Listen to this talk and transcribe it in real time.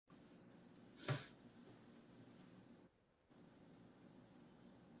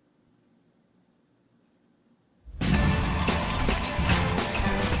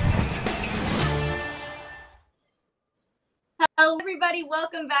Hello, everybody.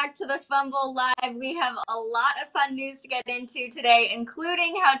 Welcome back to the Fumble Live. We have a lot of fun news to get into today,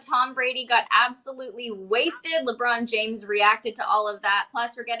 including how Tom Brady got absolutely wasted. LeBron James reacted to all of that.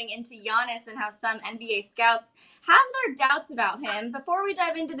 Plus, we're getting into Giannis and how some NBA scouts have their doubts about him. Before we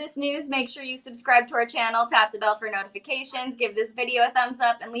dive into this news, make sure you subscribe to our channel, tap the bell for notifications, give this video a thumbs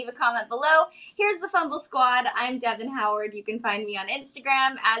up, and leave a comment below. Here's the Fumble Squad. I'm Devin Howard. You can find me on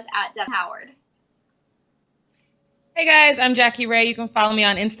Instagram as @DevHoward. Hey guys, I'm Jackie Ray. You can follow me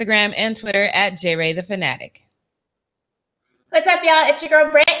on Instagram and Twitter @JRayTheFanatic. What's up, y'all? It's your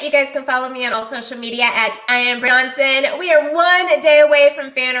girl Brent. You guys can follow me on all social media @IamBronson. We are 1 day away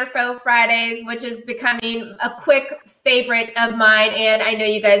from Fan or Faux Fridays, which is becoming a quick favorite of mine, and I know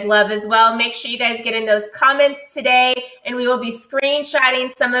you guys love as well. Make sure you guys get in those comments today, and we will be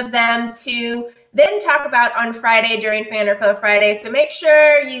screenshotting some of them to then talk about on Friday during Fan or Faux Friday. So make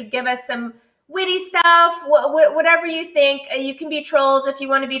sure you give us some witty stuff, whatever you think. You can be trolls if you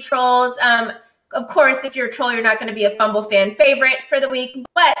want to be trolls. Of course, if you're a troll, you're not going to be a Fumble fan favorite for the week,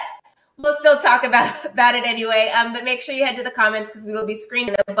 but we'll still talk about it anyway. But make sure you head to the comments because we will be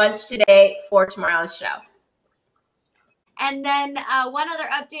screening a bunch today for tomorrow's show. And then one other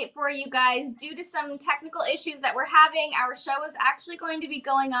update for you guys. Due to some technical issues that we're having, our show is actually going to be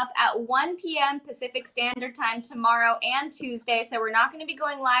going up at 1 p.m. Pacific Standard Time tomorrow and Tuesday. So we're not going to be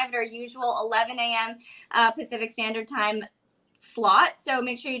going live at our usual 11 a.m. Pacific Standard Time slot. So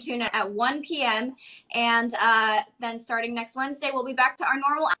make sure you tune in at 1 p.m. And then starting next Wednesday, we'll be back to our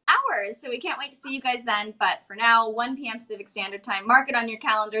normal hours. So we can't wait to see you guys then. But for now, 1 p.m. Pacific Standard Time. Mark it on your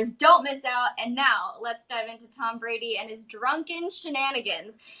calendars. Don't miss out. And now let's dive into Tom Brady and his drunken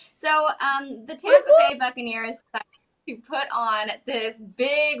shenanigans. So the Tampa Bay Buccaneers decided to put on this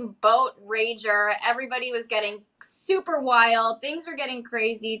big boat rager. Everybody was getting super wild. Things were getting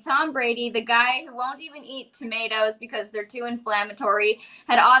crazy. Tom Brady, the guy who won't even eat tomatoes because they're too inflammatory,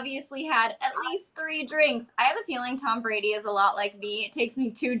 had obviously had at least 3 drinks. I have a feeling Tom Brady is a lot like me. It takes me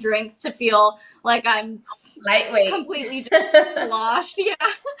 2 drinks to feel like I'm lightweight, completely sloshed. Yeah.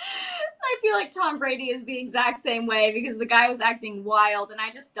 I feel like Tom Brady is the exact same way because the guy was acting wild, and I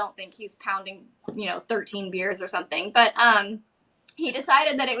just don't think he's pounding, 13 beers or something. But he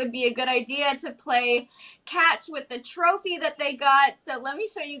decided that it would be a good idea to play catch with the trophy that they got. So let me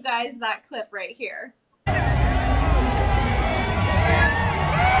show you guys that clip right here.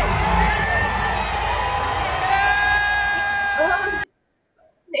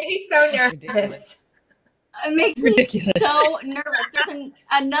 He's so nervous. It makes me so nervous. There's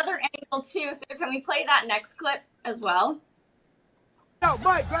another angle too. So can we play that next clip as well? No,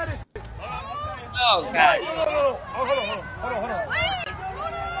 Mike, grab this. Oh, God. Hold on.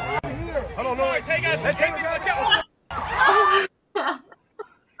 Hold on, no. Hey, guys, let's take it. I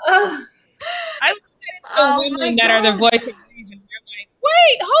look at the women that are the voice of reason. They're like,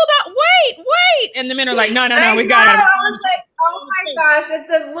 wait, hold on, wait. And the men are like, no, we got it. I was like, oh my gosh, if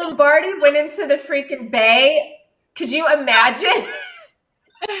the Lombardi went into the freaking bay, could you imagine?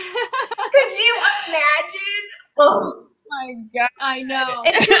 Could you imagine? Oh my God. I know.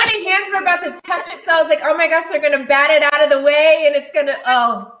 And too many hands were about to touch it, so I was like, oh my gosh, they're going to bat it out of the way, and it's going to,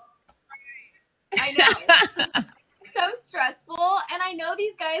 I know. So stressful. And I know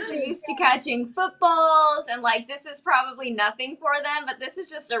these guys are used to catching footballs, and this is probably nothing for them, but this is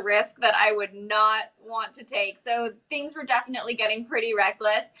just a risk that I would not want to take. So things were definitely getting pretty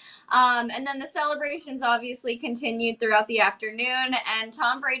reckless. And then the celebrations obviously continued throughout the afternoon, and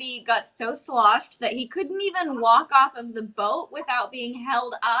Tom Brady got so sloshed that he couldn't even walk off of the boat without being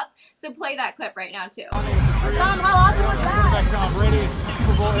held up. So play that clip right now too. Tom, how awesome was that? Tom Brady,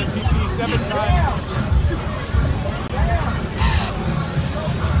 Super Bowl MVP 7 times.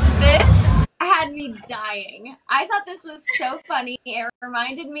 This had me dying. I thought this was so funny. It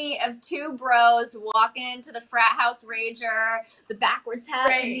reminded me of 2 bros walking into the frat house rager, the backwards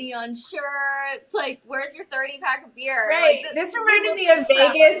hat, the neon shirts. Like, where's your 30-pack of beer? Right. This reminded me of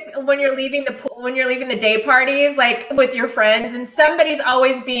Vegas when you're leaving the day parties, with your friends, and somebody's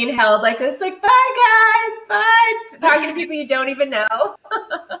always being held like this, like, bye guys, bye. Talking to people you don't even know.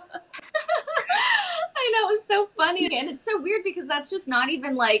 I know, it was so funny, and it's so weird because that's just not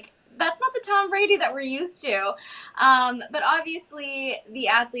even that's not the Tom Brady that we're used to. But obviously the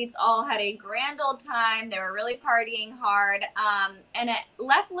athletes all had a grand old time. They were really partying hard. And it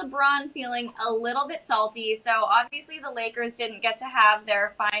left LeBron feeling a little bit salty. So obviously the Lakers didn't get to have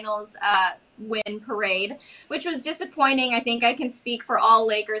their finals win parade, which was disappointing. I think I can speak for all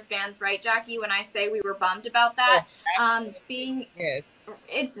Lakers fans, right, Jackie, when I say we were bummed about that.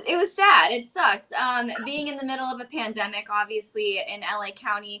 it was sad. It sucks. Being in the middle of a pandemic, obviously in LA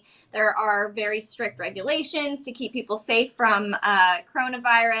County, there are very strict regulations to keep people safe from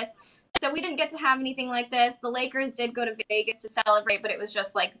coronavirus. So we didn't get to have anything like this. The Lakers did go to Vegas to celebrate, but it was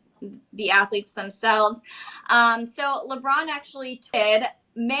just like the athletes themselves. So LeBron actually tweeted,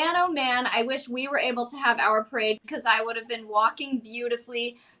 "Man, oh man, I wish we were able to have our parade because I would have been walking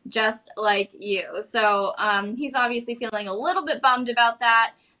beautifully just like you." So he's obviously feeling a little bit bummed about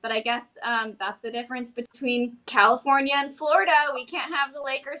that. But I guess that's the difference between California and Florida. We can't have the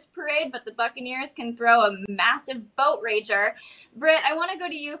Lakers parade, but the Buccaneers can throw a massive boat rager. Britt, I want to go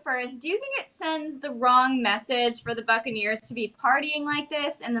to you first. Do you think it sends the wrong message for the Buccaneers to be partying like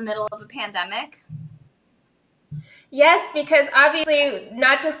this in the middle of a pandemic? Yes, because obviously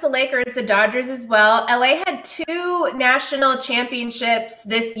not just the Lakers, the Dodgers as well. LA had 2 national championships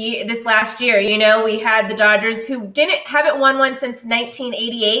this last year. You know, we had the Dodgers who haven't won one since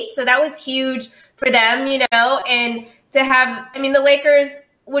 1988. So that was huge for them, you know, and to have, I mean, the Lakers,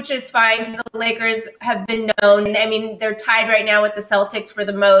 which is fine because the Lakers have been known. I mean, they're tied right now with the Celtics for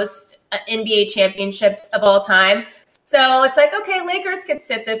the most NBA championships of all time. So it's like, okay, Lakers could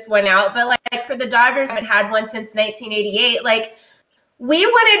sit this one out. But like for the Dodgers, haven't had one since 1988. Like, we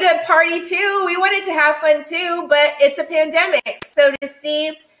wanted to party too. We wanted to have fun too, but it's a pandemic. So to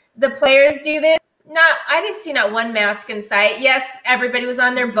see the players do this, I didn't see not one mask in sight. Yes, everybody was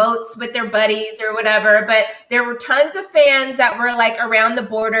on their boats with their buddies or whatever, but there were tons of fans that were like around the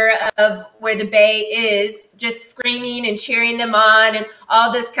border of where the Bay is, just screaming and cheering them on and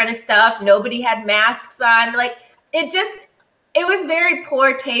all this kind of stuff. Nobody had masks on. Like, it was very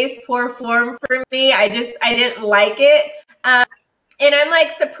poor taste, poor form for me. I didn't like it. And I'm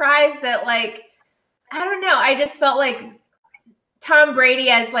like surprised that, like, I don't know. I just felt like Tom Brady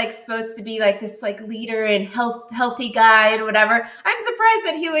as like supposed to be like this like leader and healthy guy and whatever. I'm surprised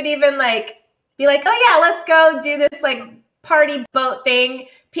that he would even like be like, oh yeah, let's go do this like party boat thing.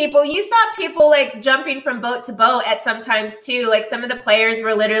 You saw people like jumping from boat to boat at sometimes too. Like some of the players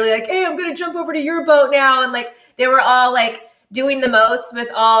were literally like, hey, I'm going to jump over to your boat now. And like, they were all like doing the most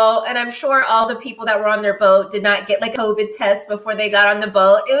and I'm sure all the people that were on their boat did not get like COVID test before they got on the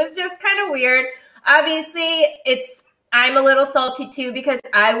boat. It was just kind of weird. Obviously I'm a little salty too because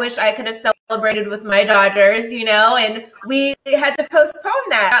I wish I could have celebrated with my Dodgers, you know, and we had to postpone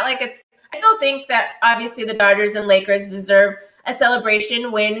that. Like I still think that obviously the Dodgers and Lakers deserve a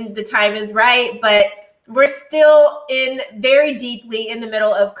celebration when the time is right, but we're still very deeply in the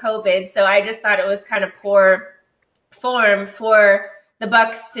middle of COVID. So I just thought it was kind of poor form for the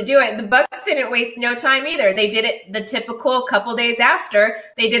Bucks to do it. The Bucks didn't waste no time either. They did it the typical couple days after.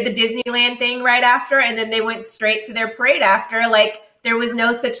 They did the Disneyland thing right after, and then they went straight to their parade after, like there was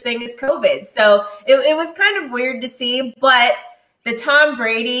no such thing as COVID. So it was kind of weird to see, but the Tom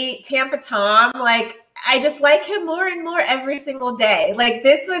Brady, Tampa Tom, like I just like him more and more every single day. Like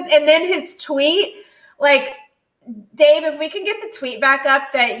and then his tweet, like, Dave, if we can get the tweet back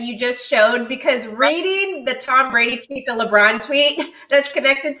up that you just showed, because reading the Tom Brady tweet, the LeBron tweet that's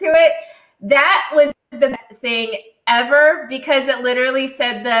connected to it, that was the best thing ever because it literally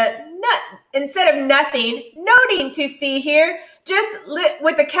said instead of nothing, noting to see here, just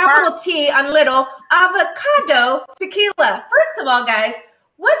with a capital T on little, avocado tequila. First of all, guys,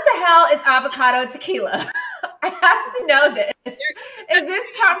 what the hell is avocado tequila? I have to know this. Is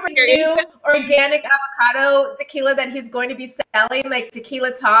this Tom Brady's new organic avocado tequila that he's going to be selling, like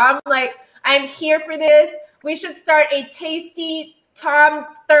Tequila Tom? Like, I'm here for this. We should start a tasty Tom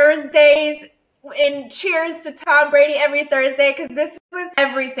Thursdays and cheers to Tom Brady every Thursday because this was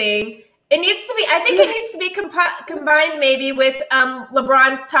everything. It needs to be, I think it needs to be combined maybe with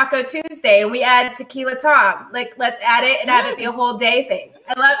LeBron's Taco Tuesday, and we add Tequila Tom. Like, let's add it and have it be a whole day thing.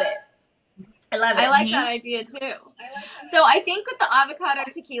 I love it. I love it. I like that idea too. So I think with the avocado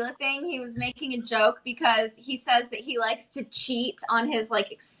tequila thing, he was making a joke because he says that he likes to cheat on his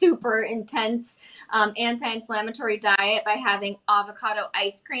like super intense anti-inflammatory diet by having avocado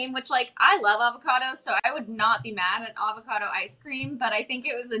ice cream, which like I love avocados, so I would not be mad at avocado ice cream, but I think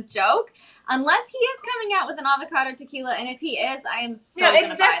it was a joke. Unless he is coming out with an avocado tequila, and if he is, I am so gonna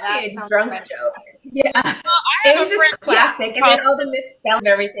buy that. It's a drunk joke. Yeah, well, it was just classic, and then all the misspelling and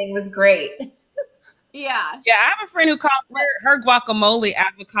everything was great. Yeah. Yeah, I have a friend who calls her guacamole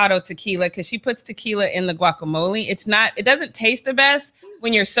avocado tequila because she puts tequila in the guacamole. It doesn't taste the best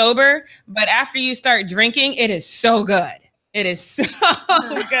when you're sober, but after you start drinking, it is so good. It is so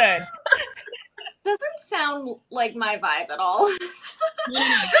good. Doesn't sound like my vibe at all. You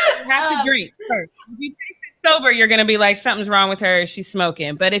have to drink first. If you taste it sober, you're going to be like, something's wrong with her. She's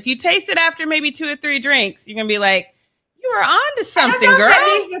smoking. But if you taste it after maybe 2 or 3 drinks, you're going to be like, you were on to something, I don't know girl. If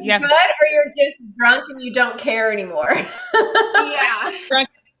that means it's good, or you're just drunk and you don't care anymore. Yeah. Drunk,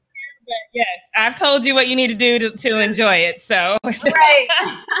 but yes, I've told you what you need to do to enjoy it. So right.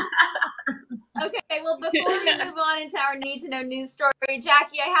 Okay, well, before we move on into our need to know news story,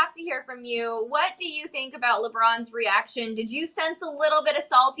 Jackie, I have to hear from you. What do you think about LeBron's reaction? Did you sense a little bit of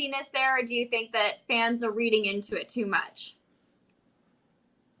saltiness there, or do you think that fans are reading into it too much?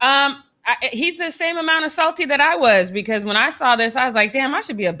 He's the same amount of salty that I was, because when I saw this, I was like, damn, I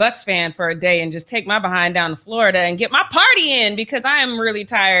should be a Bucks fan for a day and just take my behind down to Florida and get my party in, because I am really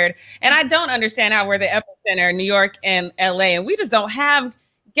tired. And I don't understand how we're the epicenter, New York and LA, and we just don't have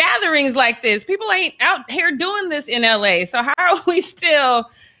gatherings like this. People ain't out here doing this in LA. So how are we still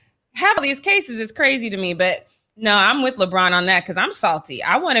have all these cases? It's crazy to me. But no, I'm with LeBron on that, because I'm salty.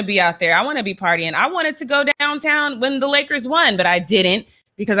 I want to be out there. I want to be partying. I wanted to go downtown when the Lakers won, but I didn't,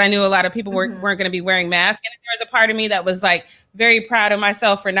 because I knew a lot of people weren't going to be wearing masks. And there was a part of me that was like very proud of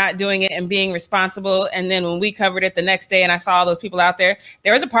myself for not doing it and being responsible. And then when we covered it the next day and I saw all those people out there,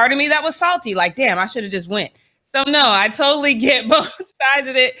 there was a part of me that was salty. Like, damn, I should have just went. So no, I totally get both sides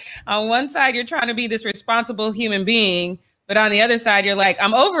of it. On one side, you're trying to be this responsible human being, but on the other side, you're like,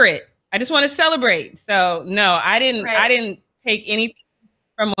 I'm over it. I just want to celebrate. So no, I didn't take anything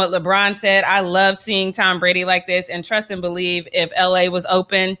from what LeBron said. I loved seeing Tom Brady like this, and trust and believe, if LA was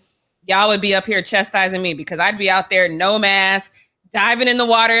open, y'all would be up here chastising me, because I'd be out there, no mask, diving in the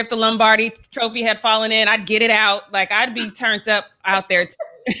water. If the Lombardi trophy had fallen in, I'd get it out. Like, I'd be turned up out there.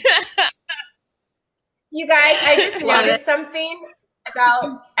 You guys, I just noticed something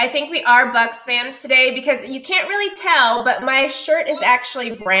about, I think we are Bucks fans today, because you can't really tell, but my shirt is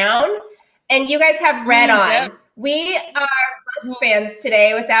actually brown and you guys have red on. Yep. We are Bucks fans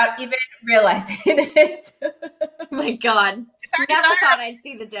today without even realizing it. Oh my God. I never thought I'd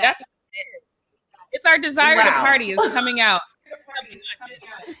see the day. That's what it is. It's our desire to party is coming out.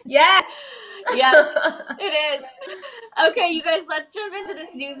 Yes. Yes, it is. Okay, you guys, let's jump into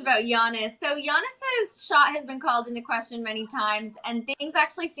this news about Giannis. So Giannis's shot has been called into question many times, and things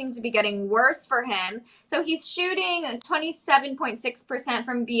actually seem to be getting worse for him. So he's shooting 27.6%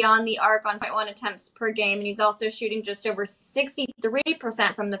 from beyond the arc on 0.1 attempts per game, and he's also shooting just over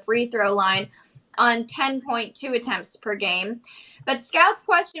 63% from the free throw line on 10.2 attempts per game. But scouts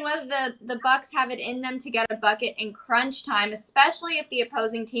question whether the Bucks have it in them to get a bucket in crunch time, especially if the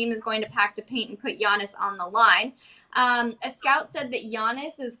opposing team is going to pack the paint and put Giannis on the line. A scout said that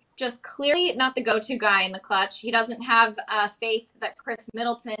Giannis is just clearly not the go-to guy in the clutch. He doesn't have faith that Chris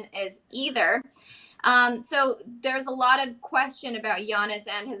Middleton is either. So there's a lot of question about Giannis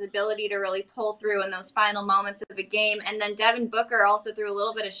and his ability to really pull through in those final moments of a game. And then Devin Booker also threw a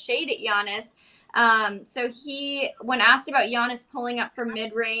little bit of shade at Giannis. So he, when asked about Giannis pulling up for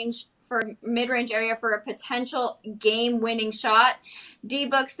mid-range area for a potential game-winning shot,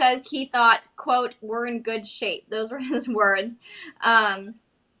 D-Book says he thought, quote, "we're in good shape." Those were his words.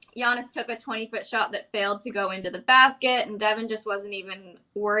 Giannis took a 20-foot shot that failed to go into the basket, and Devin just wasn't even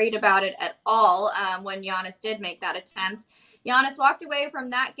worried about it at all when Giannis did make that attempt. Giannis walked away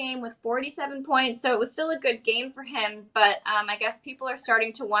from that game with 47 points, so it was still a good game for him, but I guess people are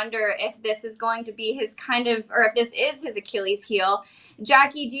starting to wonder if this is going to be his or if this is his Achilles heel.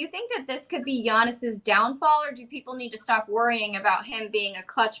 Jackie, do you think that this could be Giannis's downfall, or do people need to stop worrying about him being a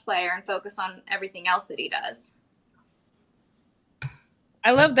clutch player and focus on everything else that he does?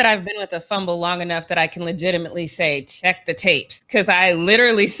 I love that I've been with a Fumble long enough that I can legitimately say, check the tapes, because I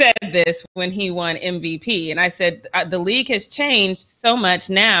literally said this when he won MVP. And I said, the league has changed so much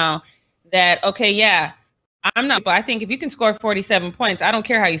now that, okay, yeah, but I think if you can score 47 points, I don't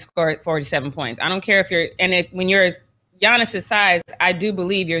care how you score 47 points. I don't care if when you're Giannis's size, I do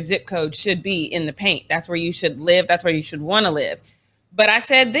believe your zip code should be in the paint. That's where you should live. That's where you should want to live. But I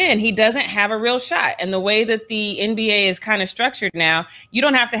said then, he doesn't have a real shot. And the way that the NBA is kind of structured now, you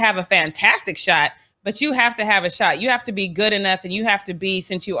don't have to have a fantastic shot, but you have to have a shot. You have to be good enough, and you have to be,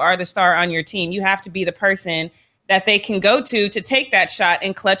 since you are the star on your team, you have to be the person that they can go to take that shot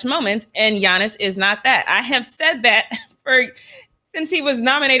in clutch moments. And Giannis is not that. I have said that since he was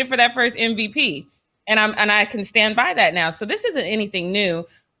nominated for that first MVP. And I can stand by that now. So this isn't anything new,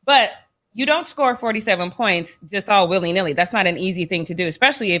 but you don't score 47 points just all willy-nilly. That's not an easy thing to do,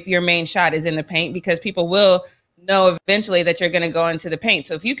 especially if your main shot is in the paint, because people will know eventually that you're going to go into the paint.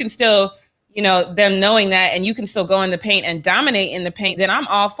 So if you can still, them knowing that, and you can still go in the paint and dominate in the paint, then I'm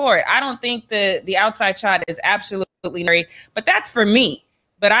all for it. I don't think the outside shot is absolutely necessary, but that's for me.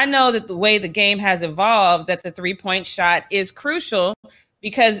 But I know that the way the game has evolved, that the three-point shot is crucial,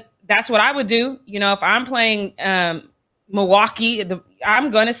 because that's what I would do. If I'm playing Milwaukee,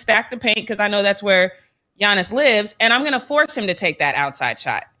 I'm going to stack the paint, because I know that's where Giannis lives, and I'm going to force him to take that outside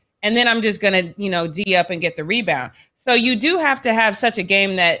shot. And then I'm just going to, you know, D up and get the rebound. So you do have to have such a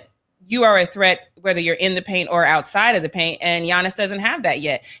game that you are a threat, whether you're in the paint or outside of the paint. And Giannis doesn't have that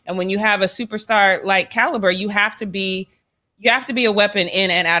yet. And when you have a superstar like caliber, you have to be a weapon in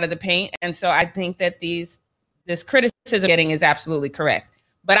and out of the paint. And so I think that this criticism getting is absolutely correct.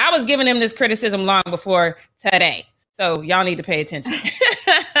 But I was giving him this criticism long before today. So y'all need to pay attention.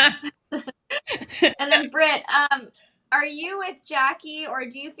 And then Britt, are you with Jackie, or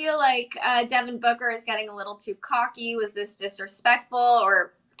do you feel like Devin Booker is getting a little too cocky? Was this disrespectful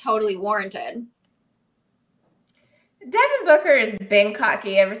or totally warranted? Devin Booker has been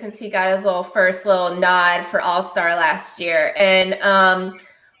cocky ever since he got his first little nod for All-Star last year. And I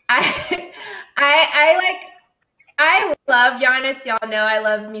love Giannis. Y'all know I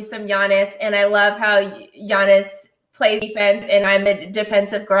love me some Giannis, and I love how Giannis plays defense, and I'm a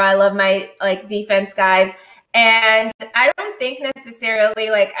defensive girl. I love my defense guys. And I don't think necessarily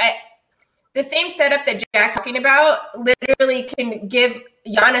the same setup that Jack's talking about literally can give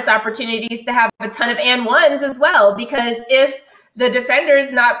Giannis opportunities to have a ton of and ones as well. Because if the defender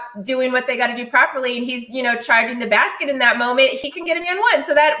is not doing what they got to do properly and he's, you know, charging the basket in that moment, he can get an and one.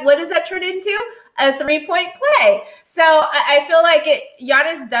 So what does that turn into? A 3-point play. So I feel like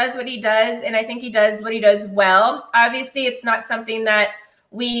Giannis does what he does, and I think he does what he does well. Obviously, it's not something that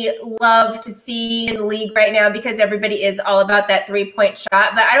we love to see in the league right now because everybody is all about that 3-point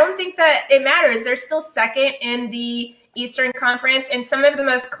shot. But I don't think that it matters. They're still second in the Eastern Conference, and some of the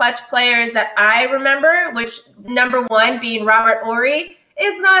most clutch players that I remember, which number one being Robert Horry,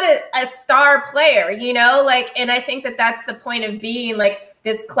 is not a star player, you know, and I think that that's the point of being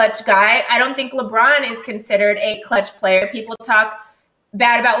this clutch guy. I don't think LeBron is considered a clutch player. People talk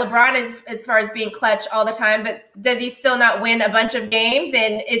bad about LeBron as far as being clutch all the time, but does he still not win a bunch of games?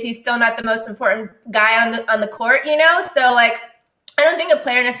 And is he still not the most important guy on the court, you know? So I don't think a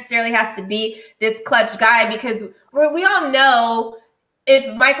player necessarily has to be this clutch guy, because we all know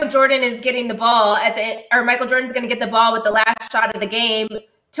if Michael Jordan is getting the ball Michael Jordan's going to get the ball with the last shot of the game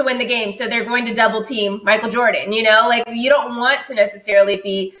to win the game. So they're going to double team Michael Jordan, you know, you don't want to necessarily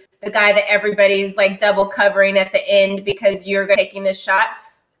be the guy that everybody's double covering at the end because you're taking this shot.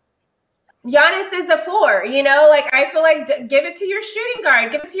 Giannis is a 4, you know, I feel give it to your shooting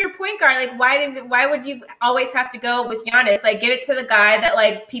guard, give it to your point guard. Why would you always have to go with Giannis? Give it to the guy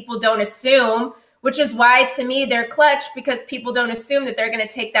that people don't assume, which is why to me they're clutch, because people don't assume that they're going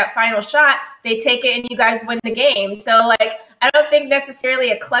to take that final shot. They take it and you guys win the game. So I don't think necessarily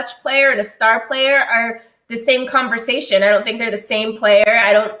a clutch player and a star player are the same conversation. I don't think they're the same player.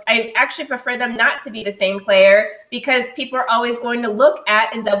 I actually prefer them not to be the same player, because people are always going to look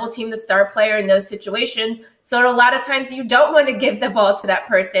at and double team the star player in those situations. So a lot of times you don't want to give the ball to that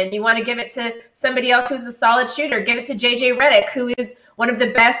person. You want to give it to somebody else who's a solid shooter. Give it to JJ Redick, who is one of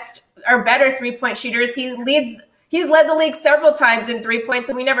the best or better 3-point shooters. He's led the league several times in 3 points,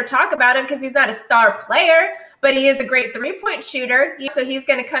 and we never talk about him because he's not a star player, but he is a great 3-point shooter. So he's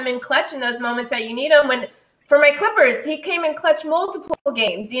going to come in clutch in those moments that you need him. For my Clippers, he came in clutch multiple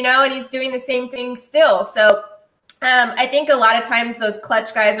games, you know, and he's doing the same thing still. So I think a lot of times those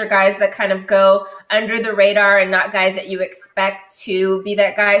clutch guys are guys that kind of go under the radar and not guys that you expect to be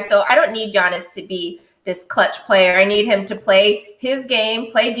that guy. So I don't need Giannis to be this clutch player. I need him to play his game,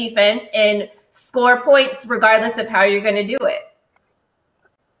 play defense, and score points regardless of how you're going to do it.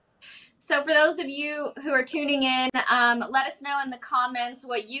 So for those of you who are tuning in, let us know in the comments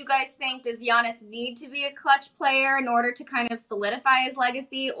what you guys think. Does Giannis need to be a clutch player in order to kind of solidify his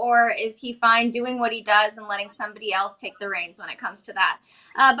legacy, or is he fine doing what he does and letting somebody else take the reins when it comes to that?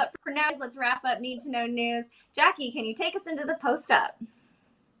 But for now, let's wrap up Need to Know News. Jackie, can you take us into the post-up?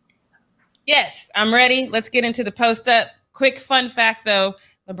 Yes, I'm ready. Let's get into the post-up. Quick fun fact, though,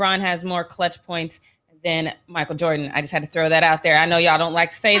 LeBron has more clutch points than Michael Jordan. I just had to throw that out there. I know y'all don't like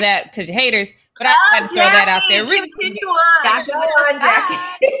to say that because you're haters, but I had to throw that out there. Really, continue on. Go on, Jackie.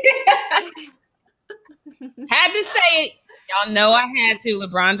 Had to say it. Y'all know I had to.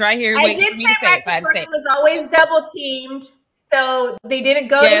 LeBron's right here waiting for me to say it, so I had to say it. Was always double teamed, so they didn't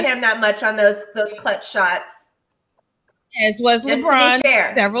go to him that much on those clutch shots. As was just LeBron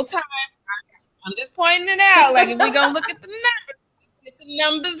several times. I'm just pointing it out. If we're gonna look at the numbers, get the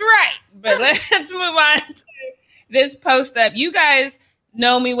numbers right. But let's move on to this post up. You guys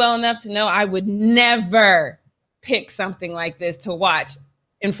know me well enough to know I would never pick something like this to watch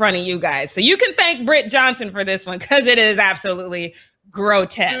in front of you guys. So you can thank Britt Johnson for this one because it is absolutely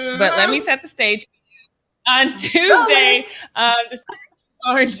grotesque. But let me set the stage. On Tuesday,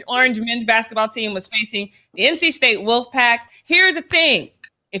 the Orange men's basketball team was facing the NC State Wolfpack. Here's the thing.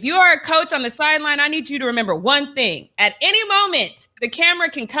 If you are a coach on the sideline, I need you to remember one thing. At any moment, the camera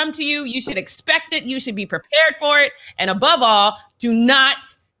can come to you. You should expect it. You should be prepared for it. And above all, do not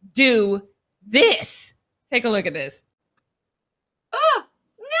do this. Take a look at this. Oh,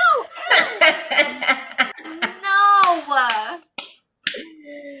 no. No.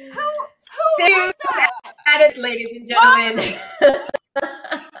 Who does that? That is, ladies and gentlemen. Who does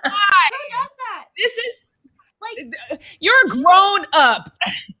that? This is like, you're grown up.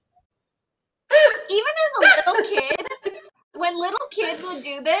 Even as a little kid, when little kids would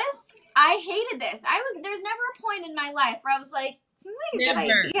do this, I hated this. There's never a point in my life where I was like, seems like a good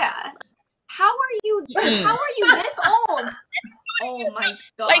idea. How are you this old? Oh my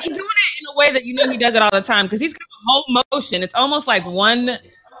God. Like, he's doing it in a way that you know he does it all the time because he's got a whole motion. It's almost like one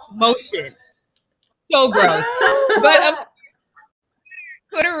motion. So gross. But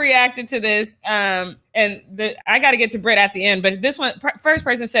Twitter reacted to this, and I got to get to Britt at the end. But this one, first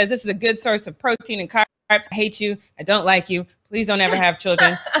person says, this is a good source of protein and carbs. I hate you. I don't like you. Please don't ever have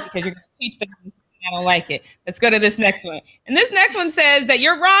children because you're going to teach them. I don't like it. Let's go to this next one. And this next one says that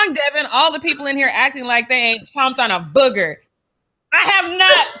you're wrong, Devin. All the people in here acting like they ain't chomped on a booger. I have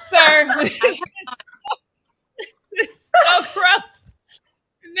not, sir. This is so gross.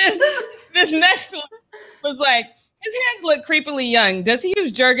 And then this next one was like, his hands look creepily young. Does he use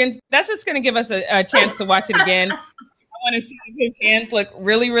Jergens? That's just going to give us a chance to watch it again. I want to see if his hands look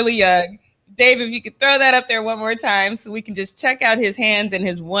really, really young. Dave, if you could throw that up there one more time so we can just check out his hands and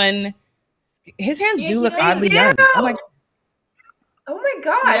his hands do look oddly young. Oh my God. Oh my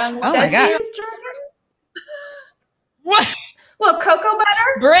gosh. Oh my God. What? Well, cocoa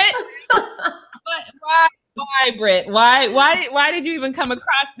butter? Britt? Why, Britt? Why did you even come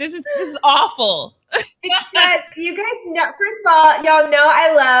across this? Is awful. Because you guys know, first of all, y'all know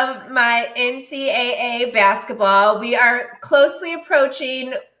I love my NCAA basketball. We are closely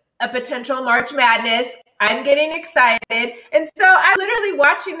approaching a potential March Madness. I'm getting excited. And so I'm literally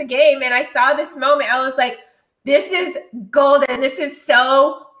watching the game and I saw this moment. I was like, this is golden. This is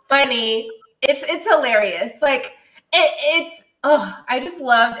so funny. It's hilarious. Like I just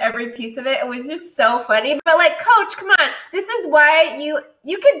loved every piece of it. It was just so funny. But like, coach, come on. This is why you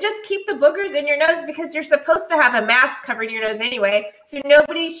can just keep the boogers in your nose because you're supposed to have a mask covering your nose anyway. So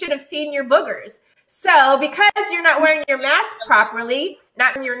nobody should have seen your boogers. So because you're not wearing your mask properly,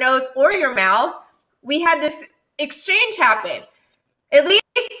 not in your nose or your mouth, we had this exchange happen. At least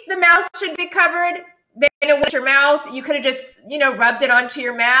the mouth should be covered. Then it went your mouth. You could have just, rubbed it onto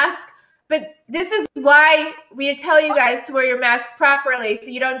your mask. But this is why we tell you guys to wear your mask properly so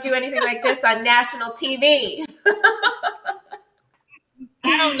you don't do anything like this on national TV.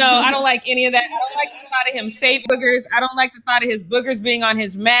 I don't know. I don't like any of that. I don't like the thought of him saying boogers. I don't like the thought of his boogers being on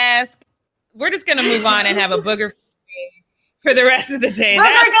his mask. We're just going to move on and have a booger for the rest of the day.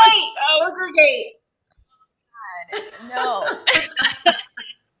 Boogergate. No.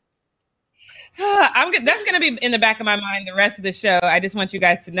 That's going to be in the back of my mind the rest of the show. I just want you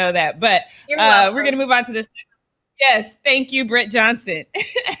guys to know that. But we're going to move on to this. Yes, thank you, Britt Johnson.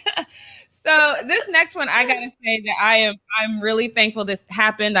 So this next one, I got to say that I'm really thankful this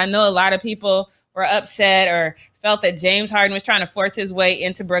happened. I know a lot of people were upset or felt that James Harden was trying to force his way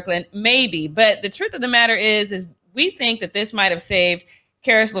into Brooklyn. Maybe, but the truth of the matter is we think that this might have saved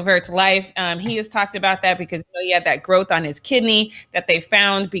Caris LeVert's life. He has talked about that because he had that growth on his kidney that they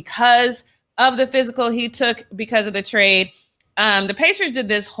found because of the physical he took because of the trade. The Pacers did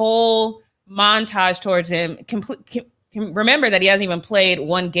this whole montage towards him. Remember that he hasn't even played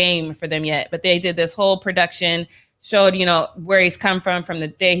one game for them yet, but they did this whole production, showed, where he's come from the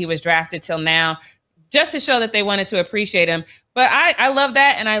day he was drafted till now, just to show that they wanted to appreciate him. But I love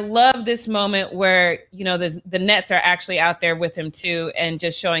that. And I love this moment where, the Nets are actually out there with him too, and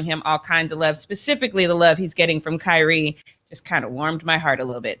just showing him all kinds of love, specifically the love he's getting from Kyrie. Just kind of warmed my heart a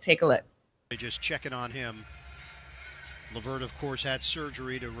little bit. Take a look. Just checking on him. LeVert, of course, had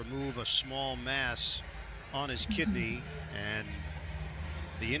surgery to remove a small mass on his kidney, and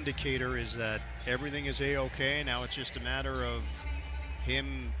the indicator is that everything is a-okay. Now it's just a matter of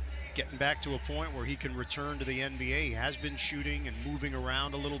him getting back to a point where he can return to the NBA. He has been shooting and moving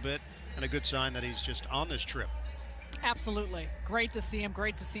around a little bit, and a good sign that he's just on this trip. Absolutely. Great to see him.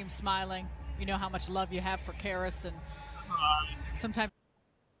 Great to see him smiling. You know how much love you have for Caris, and sometimes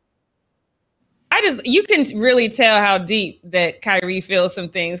you can really tell how deep that Kyrie feels some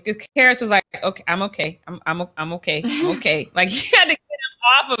things, because Caris was like, okay, I'm okay. I'm okay. I'm okay. Like, he had to get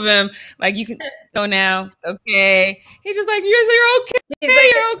him off of him. Like, you can go now. Okay. He's just like, you're okay.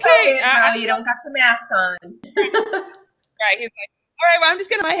 You're okay. No, you don't got your mask on. Right. He's like, all right, well, I'm just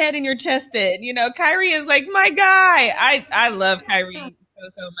going to put my head in your chest then. Kyrie is like my guy. I love Kyrie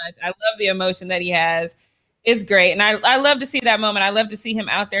so much. I love the emotion that he has. It's great. And I love to see that moment. I love to see him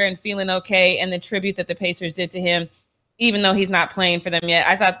out there and feeling okay, and the tribute that the Pacers did to him, even though he's not playing for them yet.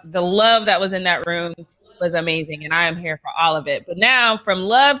 I thought the love that was in that room was amazing, and I am here for all of it. But now from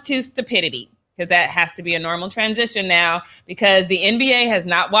love to stupidity, because that has to be a normal transition now, because the NBA has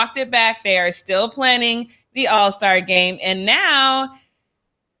not walked it back. They are still planning the All-Star game. And now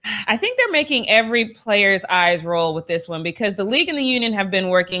I think they're making every player's eyes roll with this one, because the league and the union have been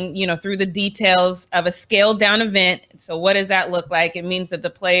working, through the details of a scaled down event. So what does that look like? It means that the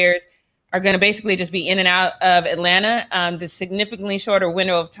players are going to basically just be in and out of Atlanta, the significantly shorter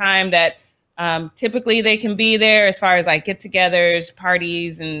window of time that typically they can be there, as far as like get-togethers,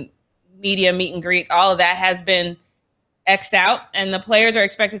 parties, and media meet and greet. All of that has been X'd out, and the players are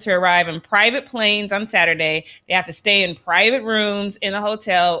expected to arrive in private planes on Saturday. They have to stay in private rooms in the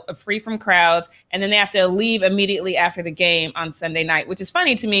hotel, free from crowds, and then they have to leave immediately after the game on Sunday night, which is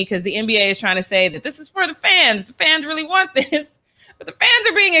funny to me because the NBA is trying to say that this is for the fans. The fans really want this, but the fans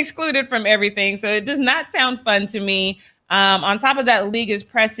are being excluded from everything, so it does not sound fun to me. On top of that, the league is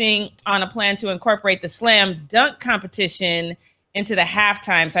pressing on a plan to incorporate the slam dunk competition into the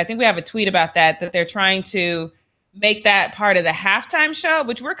halftime. So I think we have a tweet about that they're trying to make that part of the halftime show,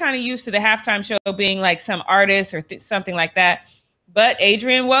 which we're kind of used to the halftime show being like some artist or something like that. But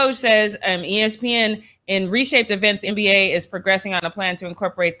Adrian Woj says ESPN, in reshaped events, the NBA is progressing on a plan to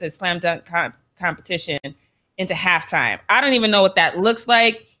incorporate the slam dunk competition into halftime. I don't even know what that looks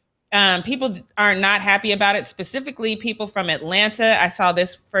like. People are not happy about it, specifically people from Atlanta. I saw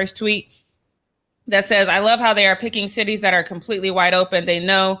this first tweet that says, I love how they are picking cities that are completely wide open. They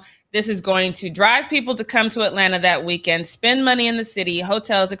know this is going to drive people to come to Atlanta that weekend, spend money in the city,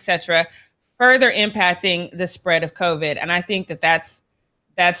 hotels, etc., further impacting the spread of COVID. And I think that's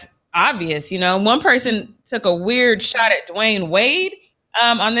obvious. One person took a weird shot at Dwayne Wade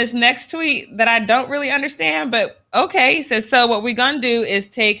on this next tweet that I don't really understand, but okay. He says, so what we're going to do is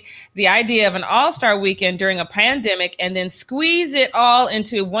take the idea of an all-star weekend during a pandemic and then squeeze it all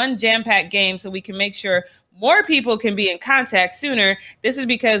into one jam-packed game so we can make sure more people can be in contact sooner. This is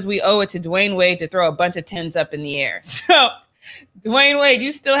because we owe it to Dwayne Wade to throw a bunch of tens up in the air. So Dwayne Wade,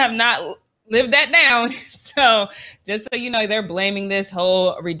 you still have not lived that down. So just so you know, they're blaming this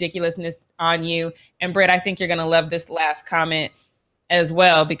whole ridiculousness on you. And Britt, I think you're going to love this last comment as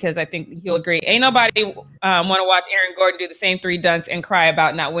well, because I think you'll agree. Ain't nobody want to watch Aaron Gordon do the same 3 dunks and cry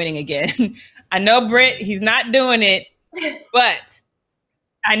about not winning again. I know, Britt, he's not doing it, but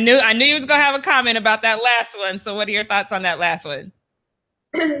I knew you was gonna have a comment about that last one. So what are your thoughts on that last one?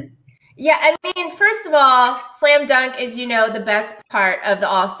 Yeah, I mean, first of all, slam dunk is, the best part of the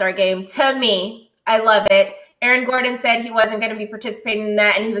All-Star game. To me, I love it. Aaron Gordon said he wasn't going to be participating in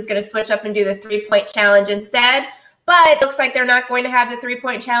that and he was going to switch up and do the 3-point challenge instead. But it looks like they're not going to have the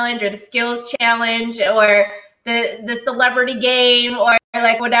 3-point challenge or the skills challenge or the celebrity game or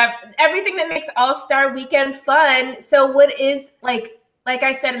like whatever, everything that makes All-Star weekend fun. So what is like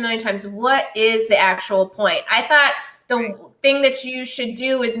I said a million times, what is the actual point? I thought the thing that you should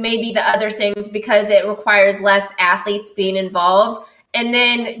do is maybe the other things, because it requires less athletes being involved, and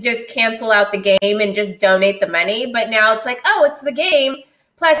then just cancel out the game and just donate the money. But now it's like, oh, it's the game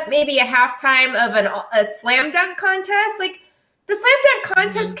plus maybe a halftime of a slam dunk contest. Like, the slam dunk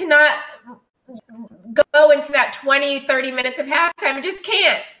contest cannot go into that 20-30 minutes of halftime. It just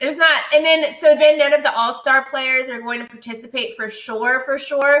can't. It's not. And then none of the all-star players are going to participate for sure.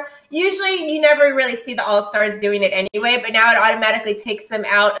 Usually you never really see the all-stars doing it anyway, but now it automatically takes them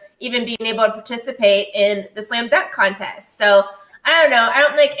out even being able to participate in the slam dunk contest. So I don't know. I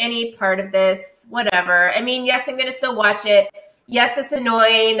don't like any part of this. Whatever. I mean, yes, I'm going to still watch it. Yes, it's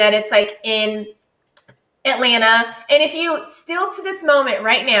annoying that it's like in Atlanta. And if you still to this moment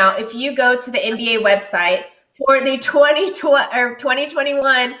right now, if you go to the NBA website for the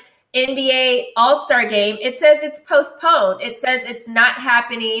 2021 NBA All-Star game, it says it's postponed. It says it's not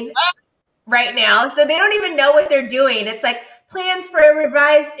happening right now. So they don't even know what they're doing. It's like plans for a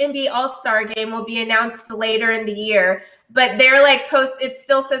revised NBA All-Star game will be announced later in the year. But they're like it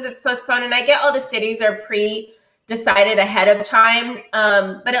still says it's postponed. And I get all the cities are pre-decided ahead of time.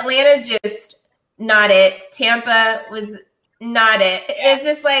 But Atlanta's just not it. Tampa was not it. It's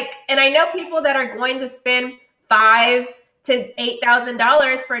just like, and I know people that are going to spend $5,000 to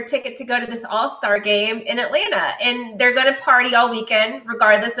 $8,000 for a ticket to go to this All-Star game in Atlanta, and they're going to party all weekend,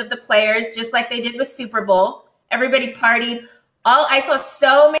 regardless of the players, just like they did with Super Bowl. Everybody partied. I saw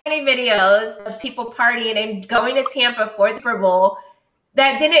so many videos of people partying and going to Tampa for the Super Bowl.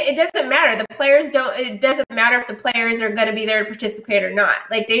 It doesn't matter. It doesn't matter if the players are going to be there to participate or not.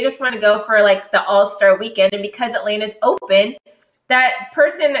 Like, they just want to go for like the All-Star weekend. And because Atlanta's open, that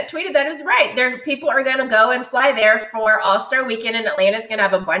person that tweeted that is right. People are going to go and fly there for All-Star Weekend, and Atlanta's going to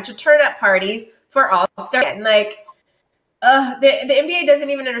have a bunch of turn-up parties for All-Star. And like, the NBA doesn't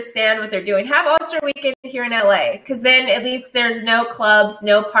even understand what they're doing. Have All-Star Weekend here in LA, because then at least there's no clubs,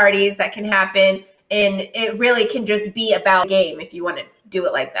 no parties that can happen, and it really can just be about a game if you want to do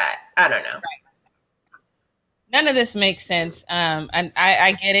it like that. I don't know. Right. None of this makes sense. And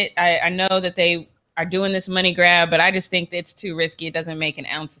I get it. I know that they are doing this money grab, but I just think it's too risky. It doesn't make an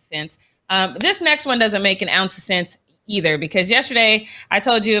ounce of sense. This next one doesn't make an ounce of sense either, because yesterday I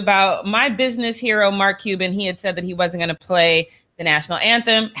told you about my business hero, Mark Cuban. He had said that he wasn't going to play the national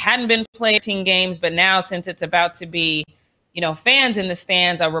anthem, hadn't been played 10 games, but now since it's about to be, fans in the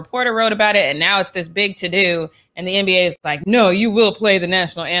stands, a reporter wrote about it, and now it's this big to-do, and the NBA is like, no, you will play the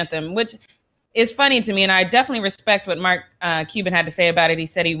national anthem, which is funny to me, and I definitely respect what Mark Cuban had to say about it. He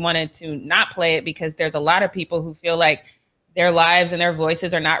said he wanted to not play it because there's a lot of people who feel like their lives and their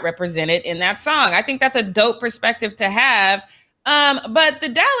voices are not represented in that song. I think that's a dope perspective to have. But the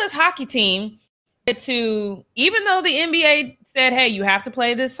Dallas hockey team, even though the NBA said, hey, you have to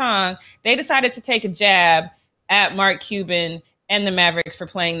play this song, they decided to take a jab at Mark Cuban and the Mavericks for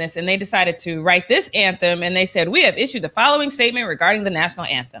playing this. And they decided to write this anthem. And they said, we have issued the following statement regarding the national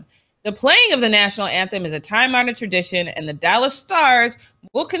anthem. The playing of the national anthem is a time-honored tradition, and the Dallas Stars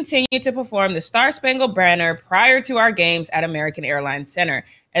will continue to perform the Star-Spangled Banner prior to our games at American Airlines Center.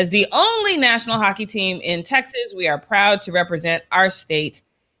 As the only national hockey team in Texas, we are proud to represent our state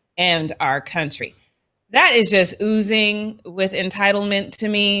and our country. That is just oozing with entitlement to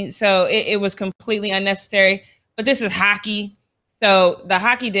me. So it was completely unnecessary. But this is hockey. So the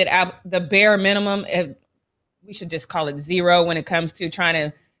hockey did the bare minimum. We should just call it zero when it comes to trying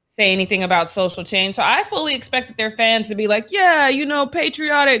to say anything about social change. So I fully expected their fans to be like, yeah,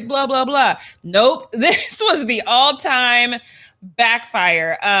 patriotic, blah, blah, blah. Nope. This was the all-time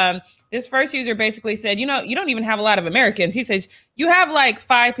backfire. This first user basically said, you don't even have a lot of Americans. He says, you have like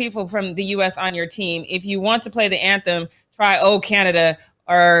 5 people from the US on your team. If you want to play the anthem, try Oh Canada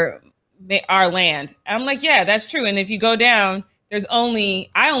or Our Land. I'm like, yeah, that's true. And if you go down,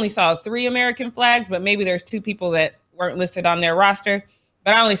 I only saw 3 American flags, but maybe there's 2 people that weren't listed on their roster.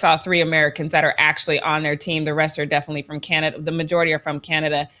 But I only saw 3 Americans that are actually on their team. The rest are definitely from Canada. The majority are from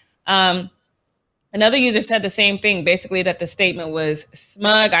Canada. Another user said the same thing, basically that the statement was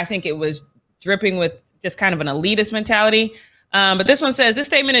smug. I think it was dripping with just kind of an elitist mentality. But this one says, this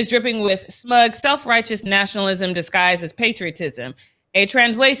statement is dripping with smug, self-righteous nationalism disguised as patriotism. A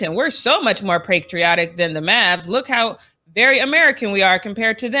translation, we're so much more patriotic than the Mavs. Look how very American we are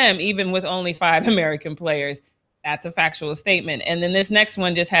compared to them, even with only 5 American players. That's a factual statement. And then this next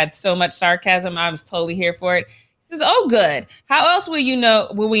one just had so much sarcasm. I was totally here for it. It says, oh, good. How else will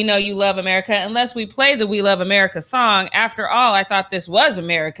we know you love America unless we play the We Love America song? After all, I thought this was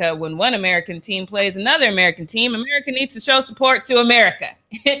America. When one American team plays another American team, America needs to show support to America.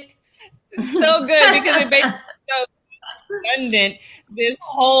 It's so good because it basically so redundant. This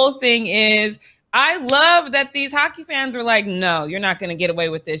whole thing is, I love that these hockey fans were like, no, you're not going to get away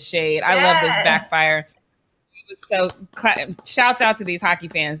with this shade. I love this backfire. So shouts out to these hockey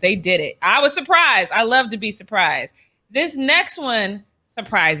fans. They did it. I was surprised. I love to be surprised. This next one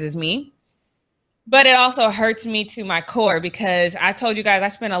surprises me, but it also hurts me to my core because I told you guys I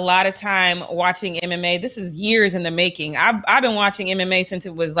spent a lot of time watching MMA. This is years in the making. I've been watching MMA since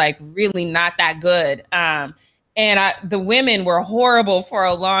it was like really not that good. And the women were horrible for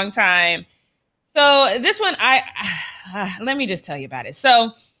a long time. So this one, let me just tell you about it.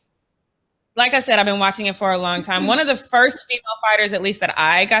 So like I said, I've been watching it for a long time. One of the first female fighters, at least that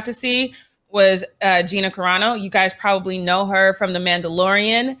I got to see, was Gina Carano. You guys probably know her from The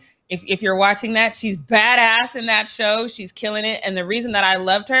Mandalorian. If you're watching that, she's badass in that show. She's killing it. And the reason that I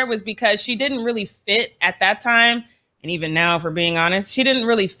loved her was because she didn't really fit at that time. And even now, for being honest, she didn't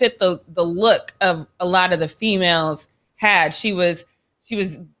really fit the look of a lot of the females had. She was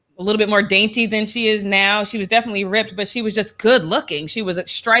a little bit more dainty than she is now. She was definitely ripped, but she was just good looking. She was a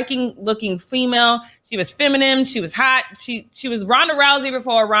striking looking female. She was feminine. She was hot. She was Ronda Rousey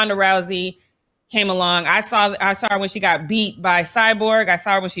before Ronda Rousey came along. I saw her when she got beat by Cyborg. I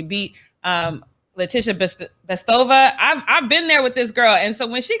saw her when she beat Letitia Bestova. I've been there with this girl. And so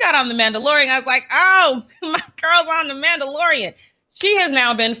when she got on The Mandalorian, I was like, oh, my girl's on The Mandalorian. She has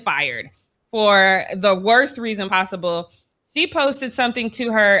now been fired for the worst reason possible. She posted something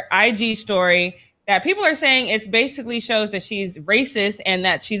to her IG story that people are saying it basically shows that she's racist and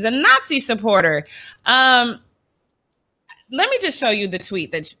that she's a Nazi supporter. Let me just show you the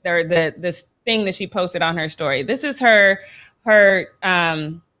tweet this thing that she posted on her story. This is her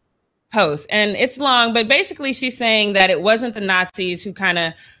post, and it's long, but basically she's saying that it wasn't the Nazis who kind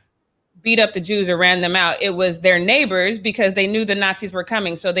of beat up the Jews or ran them out. It was their neighbors, because they knew the Nazis were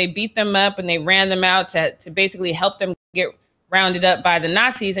coming. So they beat them up and they ran them out to basically help them get rounded up by the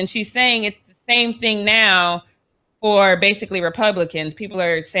Nazis. And she's saying it's the same thing now for basically Republicans. People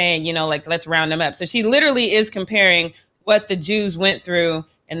are saying, you know, like, let's round them up. So she literally is comparing what the Jews went through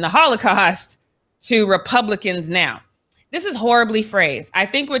in the Holocaust to Republicans now. This is horribly phrased. I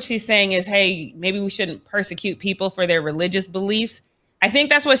think what she's saying is, hey, maybe we shouldn't persecute people for their religious beliefs. I think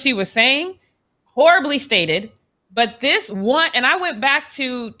that's what she was saying. Horribly stated. But this one, and I went back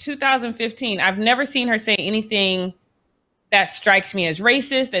to 2015. I've never seen her say anything that strikes me as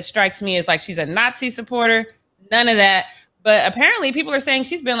racist, that strikes me as like she's a Nazi supporter. None of that. But apparently people are saying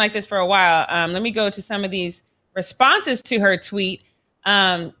she's been like this for a while. Let me go to some of these responses to her tweet.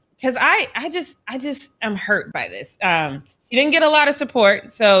 Because I just am hurt by this. She didn't get a lot of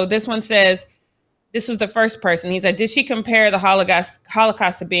support. So this one says, this was the first person. He said, did she compare the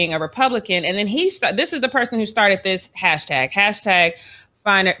Holocaust to being a Republican? And then this is the person who started this hashtag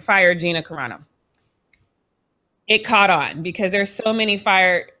fire Gina Carano. It caught on because there's so many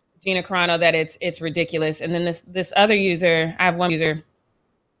fire Gina Carano that it's ridiculous. And then this other user, I have one user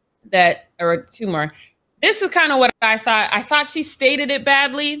or two more. This is kind of what I thought. I thought she stated it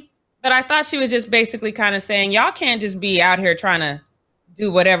badly, but I thought she was just basically kind of saying, y'all can't just be out here trying to do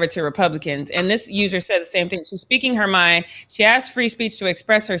whatever to Republicans. And this user says the same thing. She's speaking her mind. She has free speech to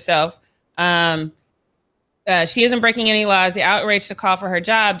express herself. She isn't breaking any laws. The outrage to call for her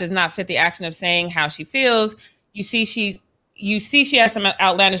job does not fit the action of saying how she feels. You see she has some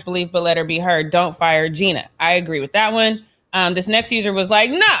outlandish belief, but let her be heard. Don't fire Gina. I agree with that one. This next user was like,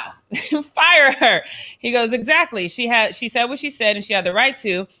 no, fire her. He goes, exactly. She said what she said, and she had the right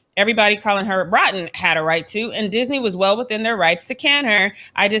to. Everybody calling her rotten had a right to, and Disney was well within their rights to can her.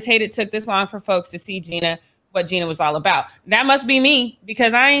 I just hate it took this long for folks to see what Gina was all about. That must be me,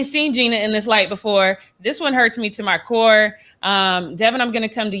 because I ain't seen Gina in this light before. This one hurts me to my core. Devin, I'm going to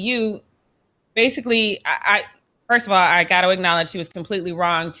come to you. Basically, first of all, I got to acknowledge she was completely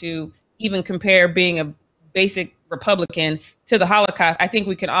wrong to even compare being a basic Republican to the Holocaust. I think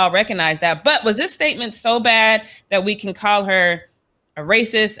we can all recognize that. But was this statement so bad that we can call her a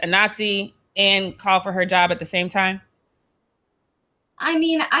racist, a Nazi, and call for her job at the same time? I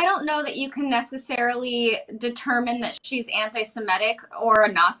mean, I don't know that you can necessarily determine that she's anti-Semitic or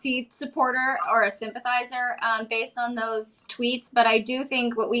a Nazi supporter or a sympathizer based on those tweets. But I do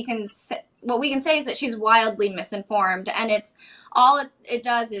think what we can say is that she's wildly misinformed, and it's all it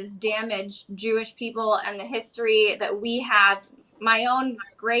does is damage Jewish people and the history that we have. My own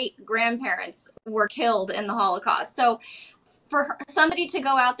great grandparents were killed in the Holocaust. So for somebody to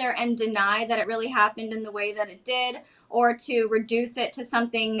go out there and deny that it really happened in the way that it did, or to reduce it to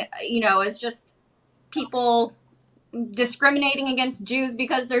something, you know, as just people discriminating against Jews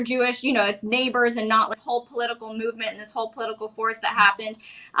because they're Jewish, you know, it's neighbors and not this whole political movement and this whole political force that happened,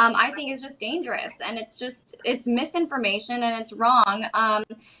 I think is just dangerous. And it's misinformation and it's wrong.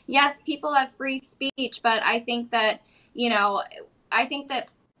 Yes, people have free speech, but I think that, you know,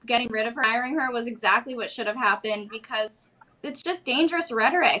 getting rid of her, hiring her was exactly what should have happened, because it's just dangerous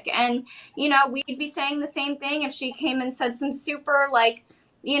rhetoric. And, you know, we'd be saying the same thing if she came and said some super, like,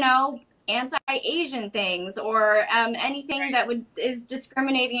 you know, anti-Asian things or anything that is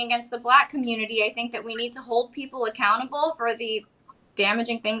discriminating against the Black community. I think that we need to hold people accountable for the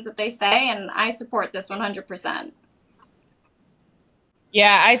damaging things that they say. And I support this 100%.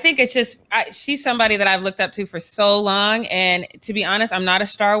 Yeah, I think it's just, she's somebody that I've looked up to for so long. And to be honest, I'm not a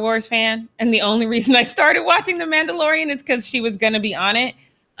Star Wars fan. And the only reason I started watching The Mandalorian is because she was going to be on it.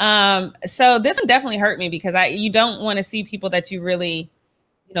 So this one definitely hurt me, because you don't want to see people that you really,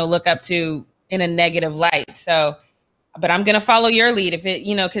 you know, look up to in a negative light. So, but I'm going to follow your lead if it,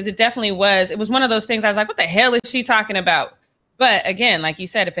 you know, because it was one of those things I was like, what the hell is she talking about? But again, like you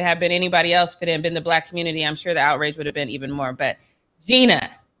said, if it had been anybody else, if it had been the Black community, I'm sure the outrage would have been even more. But Gina,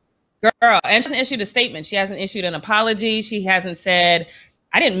 girl, and she hasn't issued a statement. She hasn't issued an apology. She hasn't said,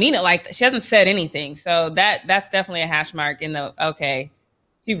 I didn't mean it like that. She hasn't said anything. So that's definitely a hash mark in the, okay,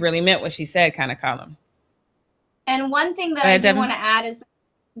 she really meant what she said kind of column. And one thing that I do want to add is that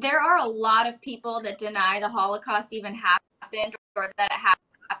there are a lot of people that deny the Holocaust even happened, or that it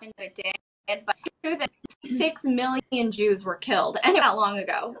happened, that it did. But the truth is, 6 million Jews were killed, and not long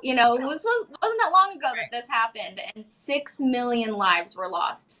ago. You know, it wasn't that long ago that this happened, and 6 million lives were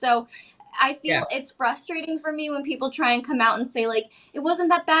lost. So I feel it's frustrating for me when people try and come out and say, like, it wasn't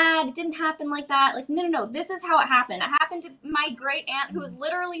that bad, it didn't happen like that. Like, no, this is how it happened. It happened to my great aunt, who's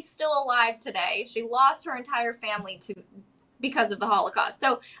literally still alive today. She lost her entire family to because of the Holocaust.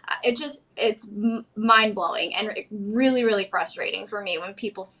 So it's mind blowing and really, really frustrating for me when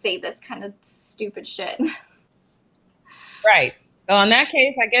people say this kind of stupid shit. Right. Well, in that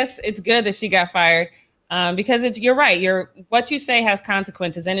case, I guess it's good that she got fired, because you're right. What you say has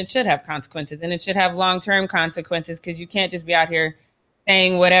consequences, and it should have consequences, and it should have long-term consequences, because you can't just be out here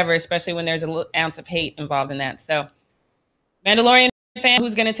saying whatever, especially when there's a little ounce of hate involved in that. So, Mandalorian fan,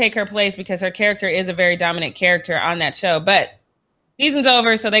 who's going to take her place, because her character is a very dominant character on that show. But season's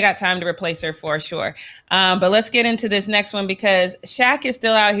over, so they got time to replace her for sure. But let's get into this next one, because Shaq is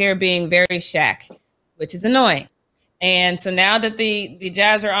still out here being very Shaq, which is annoying. And so now that the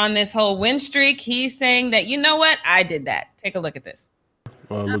Jazz are on this whole win streak, he's saying that, you know what, I did that. Take a look at this.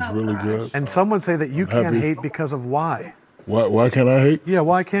 Looks really good. And some would say that you can't hate because of why. Why can't I hate? Yeah,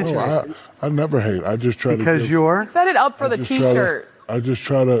 why can't you hate? I never hate. I just try because you're... Set it up for the T-shirt. I just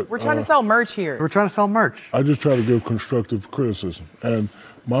try to... We're trying to sell merch here. We're trying to sell merch. I just try to give constructive criticism. And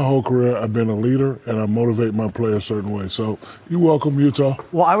my whole career, I've been a leader, and I motivate my players a certain way. So you're welcome, Utah.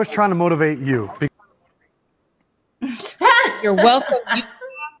 Well, I was trying to motivate you. You're welcome.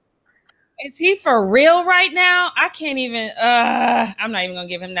 Is he for real right now? I can't even, I'm not even going to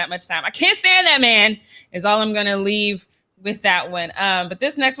give him that much time. I can't stand that man, is all I'm going to leave with that one. But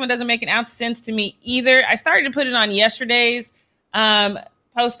this next one doesn't make an ounce of sense to me either. I started to put it on yesterday's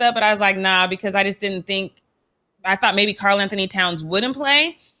post up, but I was like, nah, because I just didn't think, I thought maybe Karl Anthony Towns wouldn't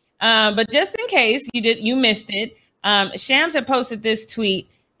play. But just in case you missed it, Shams had posted this tweet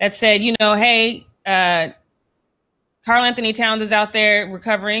that said, hey, Karl Anthony Towns is out there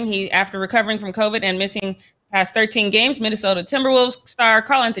recovering. After recovering from COVID and missing past 13 games, Minnesota Timberwolves star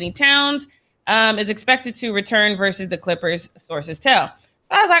Karl Anthony Towns is expected to return versus the Clippers, sources tell. So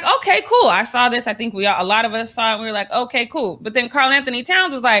I was like, okay, cool. I saw this. I think a lot of us saw it. And we were like, okay, cool. But then Karl Anthony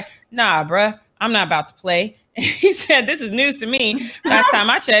Towns was like, nah, bruh, I'm not about to play. He said, this is news to me. Last time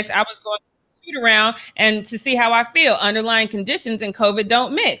I checked, I was going to shoot around and to see how I feel. Underlying conditions and COVID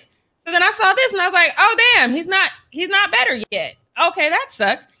don't mix. So then I saw this and I was like, oh, damn, he's not better yet. Okay, that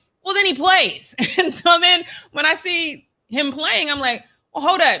sucks. Well, then he plays. And so then when I see him playing, I'm like, well,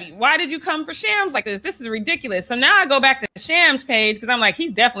 hold up. Why did you come for Shams like this? This is ridiculous. So now I go back to Shams' page because I'm like,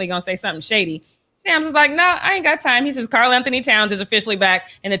 he's definitely going to say something shady. Shams was like, no, I ain't got time. He says Karl Anthony Towns is officially back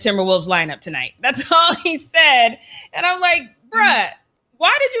in the Timberwolves lineup tonight. That's all he said. And I'm like, bruh,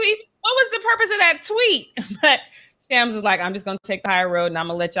 what was the purpose of that tweet? But Shams was like, I'm just going to take the higher road and I'm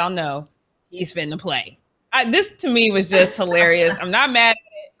going to let y'all know he's finna play. This to me was just hilarious. I'm not mad at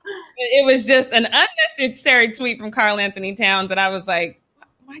it. It was just an unnecessary tweet from Karl Anthony Towns that I was like,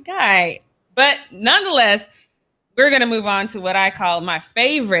 my guy. But nonetheless, we're going to move on to what I call my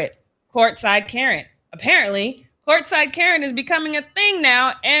favorite Courtside Karen. Apparently, Courtside Karen is becoming a thing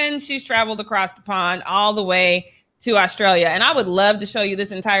now, and she's traveled across the pond all the way to Australia. And I would love to show you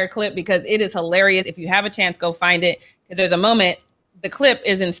this entire clip because it is hilarious. If you have a chance, go find it. Because there's a moment, the clip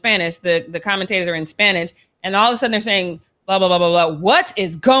is in Spanish, the commentators are in Spanish, and all of a sudden they're saying, blah, blah, blah, blah, blah. What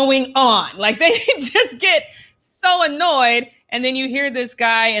is going on? Like they just get so annoyed. And then you hear this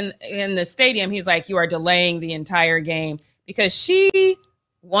guy in the stadium. He's like, you are delaying the entire game because she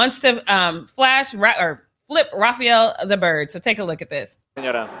wants to flip Rafael the bird. So take a look at this.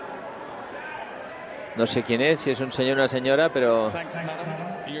 Señora. No sé quién es, si es un señor o una señora, pero...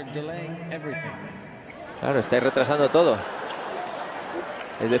 Claro, estáis retrasando todo.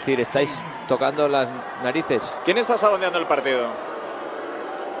 Es decir, estáis tocando las narices. ¿Quién está salondeando el partido?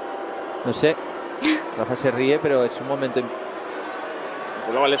 No sé. Rafa se ríe, pero es un momento...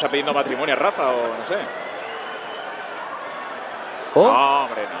 Luego le está pidiendo matrimonio a Rafa o no sé. ¿Oh? No,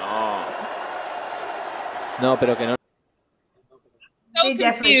 hombre, no. No, pero que no. So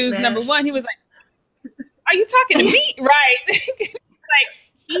confused. Number one, he was like, are you talking to me? Right.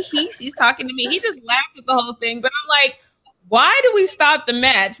 Like, she's talking to me. He just laughed at the whole thing. But I'm like, why do we stop the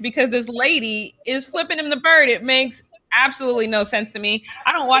match? Because this lady is flipping him the bird. It makes absolutely no sense to me.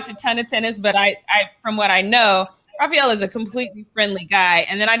 I don't watch a ton of tennis, but I from what I know, Rafael is a completely friendly guy.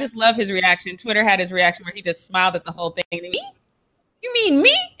 And then I just love his reaction. Twitter had his reaction where he just smiled at the whole thing. And me? You mean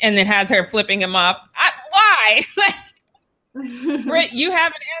me? And then has her flipping him off. Why? Like, Britt, you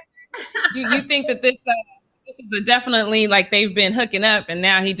have an answer. You think that this is definitely like they've been hooking up and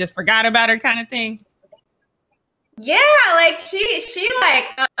now he just forgot about her kind of thing? Yeah, like she like,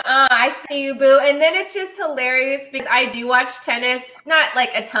 I see you, boo. And then it's just hilarious because I do watch tennis, not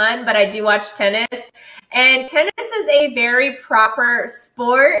like a ton, but I do watch tennis. And tennis is a very proper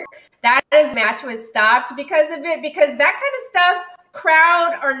sport. That his match was stopped because of it, because that kind of stuff,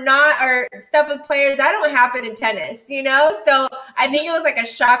 crowd or not, or stuff with players, that don't happen in tennis, you know? So I think it was like a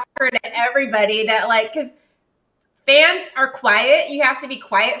shocker to everybody that like, because fans are quiet. You have to be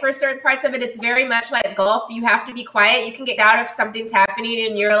quiet for certain parts of it. It's very much like golf. You have to be quiet. You can get out if something's happening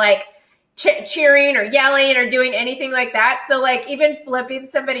and you're like cheering or yelling or doing anything like that. So like even flipping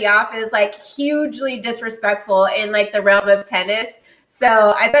somebody off is like hugely disrespectful in like the realm of tennis.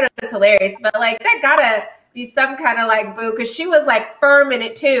 So I thought it was hilarious, but like that gotta be some kind of like boo, because she was like firm in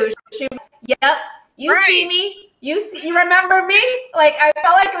it too. She, yep, you see me, you remember me. Like I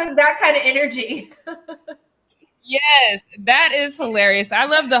felt like it was that kind of energy. Yes, that is hilarious. I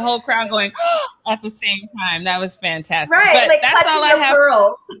love the whole crowd going at the same time. That was fantastic. Right, but like that's all I have.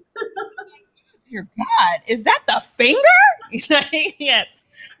 Pearls. Dear God, is that the finger? Yes,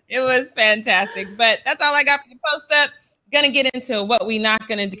 it was fantastic. But that's all I got for the post up. Gonna get into what we not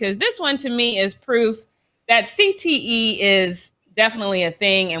gonna do, because this one to me is proof that CTE is definitely a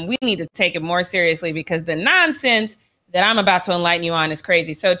thing, and we need to take it more seriously, because the nonsense that I'm about to enlighten you on is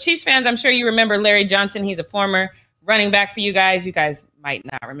crazy. So Chiefs fans, I'm sure you remember Larry Johnson. He's a former running back for you guys. You guys might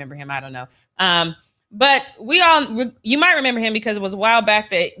not remember him. I don't know. But you might remember him because it was a while back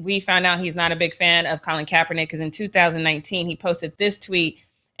that we found out he's not a big fan of Colin Kaepernick, because in 2019, he posted this tweet,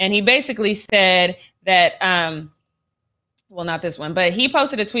 and he basically said that, well, not this one, but he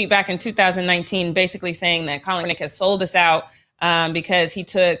posted a tweet back in 2019, basically saying that Colin Kaepernick has sold us out because he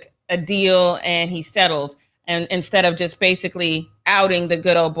took a deal and he settled, and instead of just basically outing the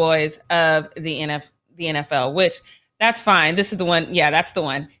good old boys of the NFL, which that's fine. This is the one. Yeah, that's the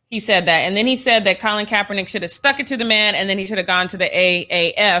one. He said that. And then he said that Colin Kaepernick should have stuck it to the man, and then he should have gone to the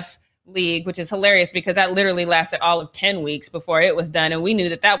AAF league, which is hilarious because that literally lasted all of 10 weeks before it was done. And we knew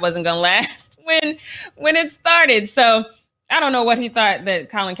that that wasn't going to last when it started. So I don't know what he thought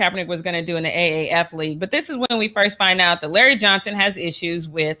that Colin Kaepernick was going to do in the AAF league. But this is when we first find out that Larry Johnson has issues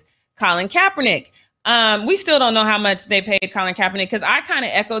with Colin Kaepernick. We still don't know how much they paid Colin Kaepernick, because I kind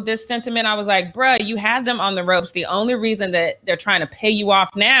of echoed this sentiment. I was like, bruh, you had them on the ropes. The only reason that they're trying to pay you off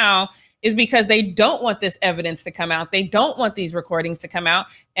now is because they don't want this evidence to come out. They don't want these recordings to come out.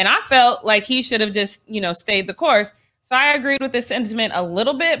 And I felt like he should have just, stayed the course. So I agreed with this sentiment a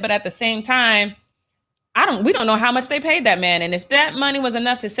little bit, but at the same time, we don't know how much they paid that man. And if that money was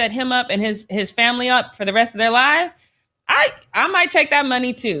enough to set him up and his family up for the rest of their lives, I might take that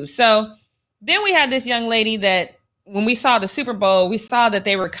money too. So then we had this young lady that when we saw the Super Bowl, we saw that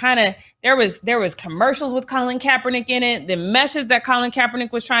they were there was commercials with Colin Kaepernick in it. The message that Colin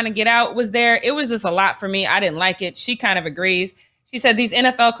Kaepernick was trying to get out was there. It was just a lot for me. I didn't like it. She kind of agrees. She said these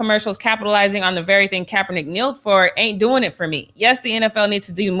NFL commercials capitalizing on the very thing Kaepernick kneeled for ain't doing it for me. Yes, the NFL needs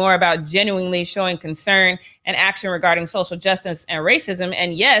to do more about genuinely showing concern and action regarding social justice and racism.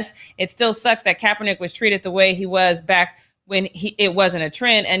 And yes, it still sucks that Kaepernick was treated the way he was back when it wasn't a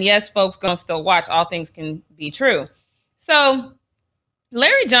trend. And yes, folks gonna still watch. All things can be true. So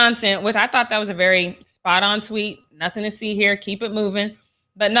Larry Johnson, which I thought that was a very spot on tweet, nothing to see here, keep it moving.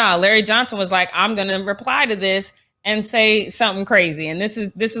 But no, Larry Johnson was like, I'm gonna reply to this and say something crazy. And this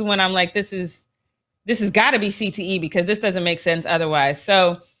is when I'm like, this has got to be CTE, because this doesn't make sense otherwise.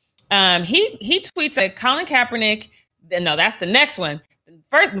 So he tweets at Colin Kaepernick. No, that's the next one.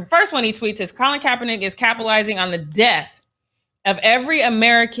 The first one he tweets is Colin Kaepernick is capitalizing on the death of every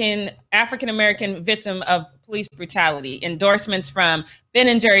African-American victim of police brutality. Endorsements from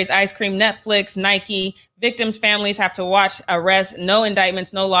Ben & Jerry's ice cream, Netflix, Nike. Victims' families have to watch arrest. No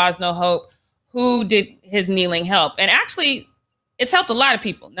indictments, no laws, no hope. Who did his kneeling help? And actually, it's helped a lot of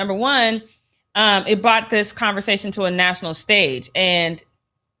people. Number one, it brought this conversation to a national stage. And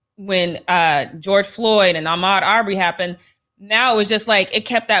when George Floyd and Ahmaud Arbery happened, now it was just like it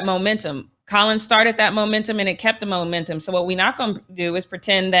kept that momentum. Colin started that momentum and it kept the momentum. So what we're not going to do is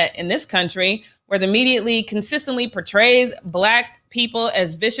pretend that in this country, where the media consistently portrays Black people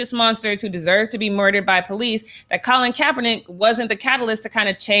as vicious monsters who deserve to be murdered by police, that Colin Kaepernick wasn't the catalyst to kind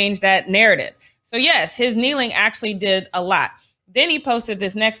of change that narrative. So yes, his kneeling actually did a lot. Then he posted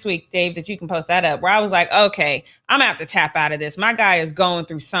this next week, Dave, that you can post that up, where I was like, okay, I'm gonna have to tap out of this. My guy is going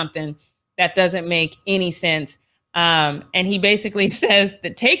through something that doesn't make any sense. And he basically says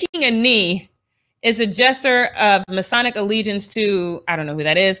that taking a knee is a gesture of Masonic allegiance to, I don't know who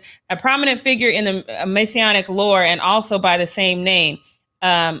that is, a prominent figure in the Masonic lore, and also by the same name,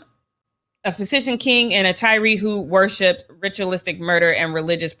 a physician king and a Tyree who worshipped ritualistic murder and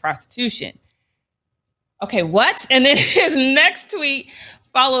religious prostitution. Okay, what? And then his next tweet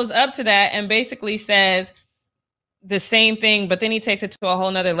follows up to that and basically says the same thing, but then he takes it to a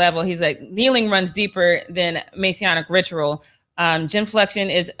whole nother level. He's like, kneeling runs deeper than Masonic ritual. Genuflection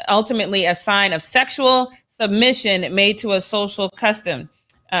is ultimately a sign of sexual submission made to a social custom.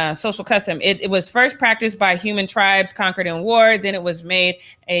 It was first practiced by human tribes conquered in war. Then it was made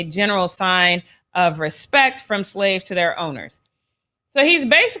a general sign of respect from slaves to their owners. So he's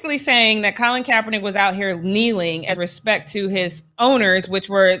basically saying that Colin Kaepernick was out here kneeling as respect to his owners, which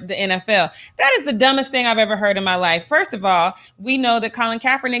were the NFL. That is the dumbest thing I've ever heard in my life. First of all, we know that Colin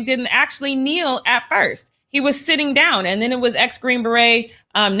Kaepernick didn't actually kneel at first. He was sitting down, and then it was ex-Green Beret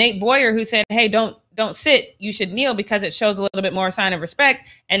Nate Boyer who said, hey, don't sit, you should kneel because it shows a little bit more sign of respect.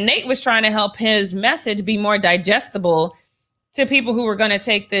 And Nate was trying to help his message be more digestible to people who were going to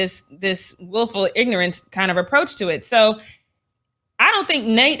take this willful ignorance kind of approach to it. So I don't think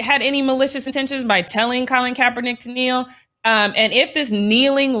Nate had any malicious intentions by telling Colin Kaepernick to kneel. And if this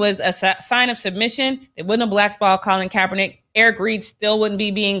kneeling was a sign of submission, it wouldn't have blackballed Colin Kaepernick. Eric Reed still wouldn't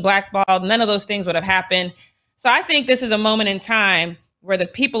be being blackballed. None of those things would have happened. So I think this is a moment in time where the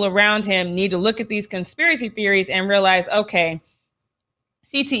people around him need to look at these conspiracy theories and realize, okay,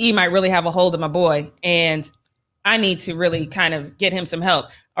 CTE might really have a hold of my boy, and I need to really kind of get him some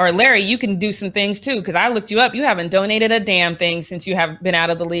help. Or Larry, you can do some things too, because I looked you up. You haven't donated a damn thing since you have been out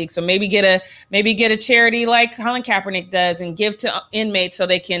of the league. So maybe get a charity like Colin Kaepernick does and give to inmates so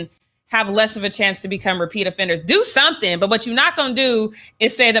they can have less of a chance to become repeat offenders. Do something. But what you're not going to do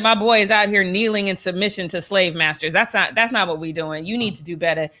is say that my boy is out here kneeling in submission to slave masters. That's not what we're doing. You need to do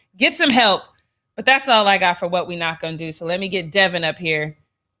better. Get some help. But that's all I got for what we're not going to do. So let me get Devin up here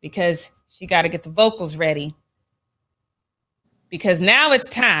because she got to get the vocals ready. Because now it's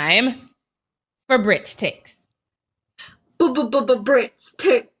time for Brit's Takes. Brit's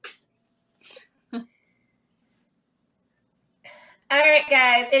Takes. All right,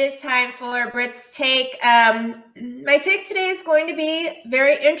 guys, it is time for Brit's Take. My take today is going to be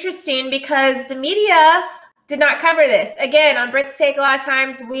very interesting because the media did not cover this. Again, on Brit's Take, a lot of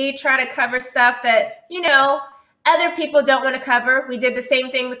times we try to cover stuff that, other people don't want to cover. We did the same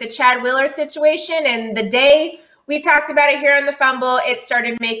thing with the Chad Wheeler situation, and the day we talked about it here on the Fumble, it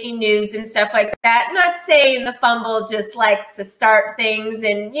started making news and stuff like that. Not saying the Fumble just likes to start things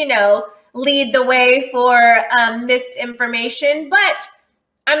and, lead the way for misinformation, but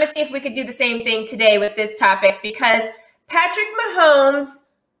I'm going to see if we could do the same thing today with this topic because Patrick Mahomes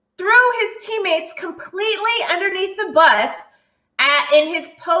threw his teammates completely underneath the bus in his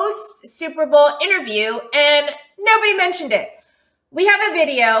post-Super Bowl interview, and nobody mentioned it. We have a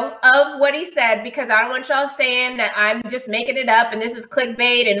video of what he said because I don't want y'all saying that I'm just making it up and this is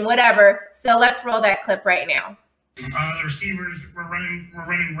clickbait and whatever. So let's roll that clip right now. The receivers were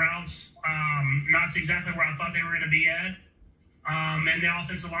running routes, not exactly where I thought they were going to be at. And the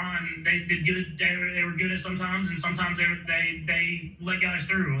offensive line, they did good. They were good at sometimes, and sometimes they let guys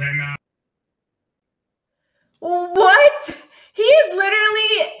through. And what? He is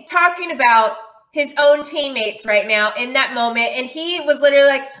literally talking about his own teammates right now in that moment. And he was literally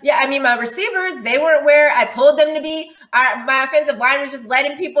like, yeah, I mean, my receivers, they weren't where I told them to be. My offensive line was just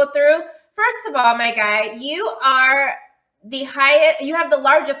letting people through. First of all, my guy, you are the highest, you have the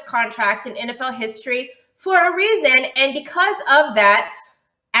largest contract in NFL history for a reason. And because of that,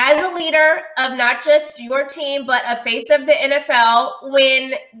 as a leader of not just your team, but a face of the NFL,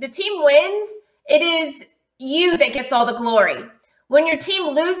 when the team wins, it is you that gets all the glory. When your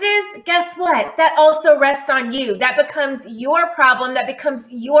team loses, guess what? That also rests on you. That becomes your problem. That becomes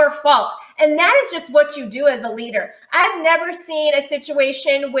your fault. And that is just what you do as a leader. I've never seen a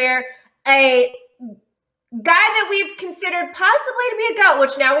situation where a guy that we've considered possibly to be a GOAT,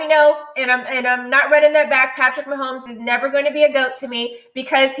 which now we know, and I'm not running that back, Patrick Mahomes is never going to be a GOAT to me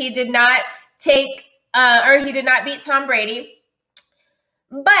because he did not take he did not beat Tom Brady.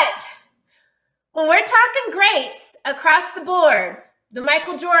 But when we're talking greats across the board, the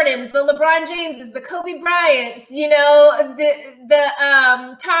Michael Jordans, the LeBron Jameses, the Kobe Bryants, the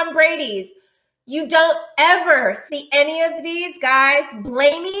Tom Bradys, you don't ever see any of these guys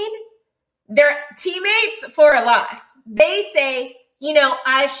blaming their teammates for a loss. They say,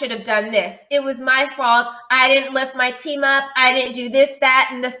 I should have done this. It was my fault. I didn't lift my team up. I didn't do this, that,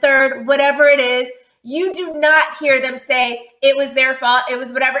 and the third, whatever it is. You do not hear them say it was their fault. It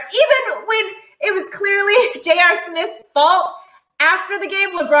was whatever. Even when it was clearly J.R. Smith's fault after the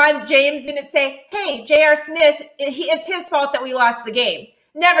game, LeBron James didn't say, hey, J.R. Smith, it's his fault that we lost the game.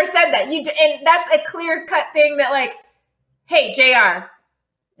 Never said that. And that's a clear-cut thing that, like, hey, J.R.,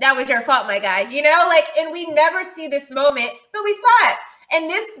 that was your fault, my guy. And we never see this moment, but we saw it. And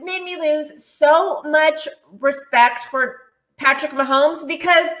this made me lose so much respect for Patrick Mahomes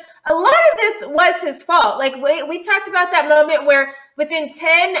because a lot of this was his fault. Like we talked about that moment where within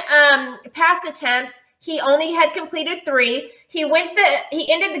 10 pass attempts, he only had completed 3. He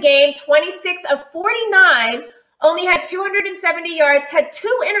ended the game 26 of 49 only had 270 yards, had 2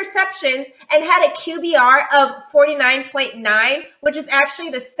 interceptions, and had a QBR of 49.9, which is actually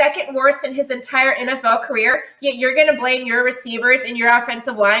the second worst in his entire NFL career. Yet you're going to blame your receivers and your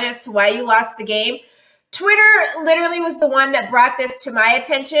offensive line as to why you lost the game. Twitter literally was the one that brought this to my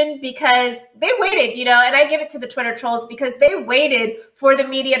attention because they waited, and I give it to the Twitter trolls because they waited for the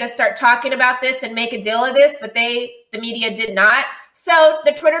media to start talking about this and make a deal of this, but the media did not. So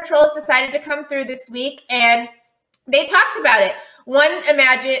the Twitter trolls decided to come through this week and they talked about it. One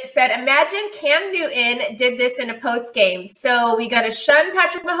said, imagine Cam Newton did this in a post game. So we got to shun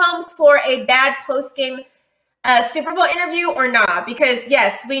Patrick Mahomes for a bad post game Super Bowl interview or not? Because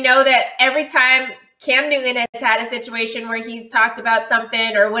yes, we know that every time Cam Newton has had a situation where he's talked about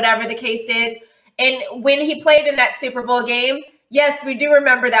something or whatever the case is. And when he played in that Super Bowl game, yes, we do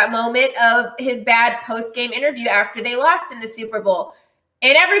remember that moment of his bad post-game interview after they lost in the Super Bowl.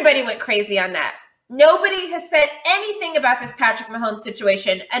 And everybody went crazy on that. Nobody has said anything about this Patrick Mahomes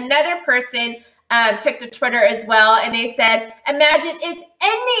situation. Another person took to Twitter as well, and they said, imagine if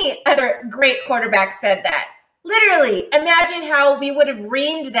any other great quarterback said that. Literally, imagine how we would have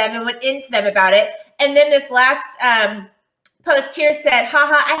reamed them and went into them about it. And then this last post here said,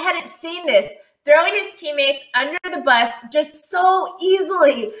 haha, I hadn't seen this. Throwing his teammates under the bus just so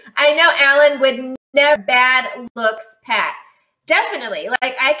easily. I know Allen would never bad looks, Pat. Definitely.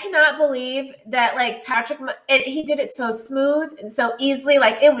 Like, I cannot believe that, like, Patrick, he did it so smooth and so easily.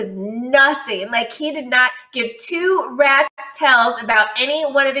 Like, it was nothing. Like, he did not give 2 rat's tails about any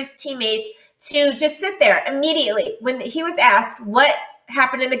one of his teammates to just sit there immediately when he was asked what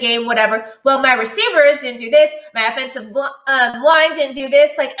happened in the game, whatever. Well, my receivers didn't do this. My offensive line didn't do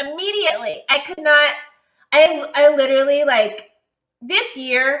this. Like, immediately. I could not, I literally, like, this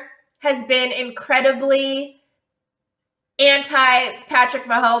year has been incredibly anti-Patrick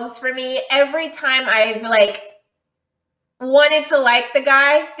Mahomes for me. Every time I've, like, wanted to like the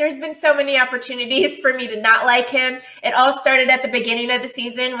guy, there's been so many opportunities for me to not like him. It all started at the beginning of the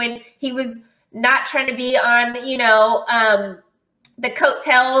season when he was not trying to be on, the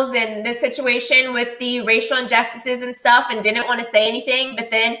coattails and the situation with the racial injustices and stuff and didn't want to say anything.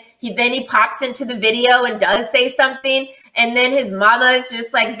 But then he pops into the video and does say something. And then his mama is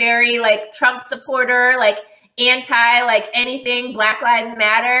just like very like Trump supporter, like anti, like anything Black Lives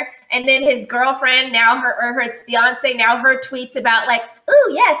Matter. And then his girlfriend, now her fiance, now her tweets about like,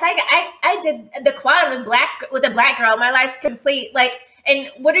 oh yes, I did the quad with a black girl. My life's complete. Like,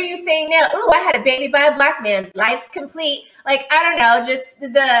 and what are you saying now? Oh, I had a baby by a black man. Life's complete. Like, I don't know, just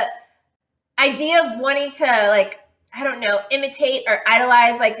the idea of wanting to, like, I don't know, imitate or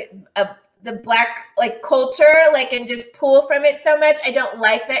idolize like the black like culture, like, and just pull from it so much. I don't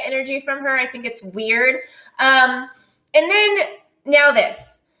like that energy from her. I think it's weird. And then now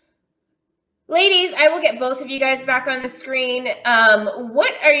this. Ladies, I will get both of you guys back on the screen.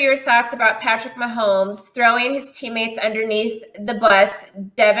 What are your thoughts about Patrick Mahomes throwing his teammates underneath the bus?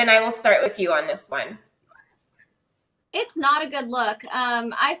 Devin, I will start with you on this one. It's not a good look.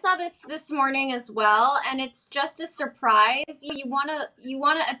 I saw this morning as well, and it's just a surprise. You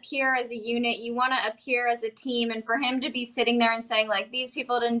wanna appear as a unit. You want to appear as a team, and for him to be sitting there and saying like, these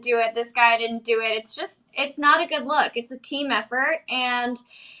people didn't do it, this guy didn't do it, it's not a good look. It's a team effort, and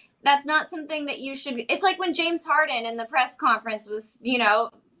that's not something that you should. It's like when James Harden in the press conference was,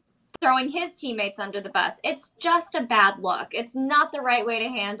 throwing his teammates under the bus. It's just a bad look. It's not the right way to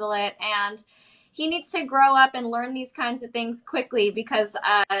handle it, and he needs to grow up and learn these kinds of things quickly because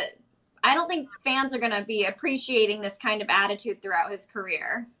I don't think fans are going to be appreciating this kind of attitude throughout his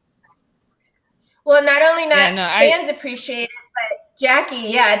career. Well, not only fans appreciate it, but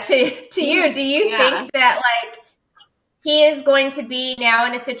Jackie, to you, do you think that like he is going to be now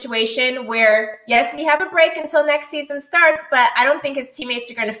in a situation where, yes, we have a break until next season starts, but I don't think his teammates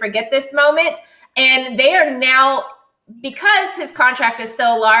are going to forget this moment. And they are now, because his contract is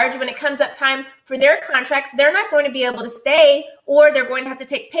so large, when it comes up time for their contracts, they're not going to be able to stay, or they're going to have to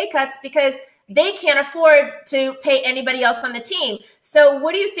take pay cuts because they can't afford to pay anybody else on the team. So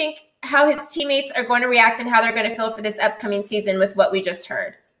what do you think how his teammates are going to react and how they're going to feel for this upcoming season with what we just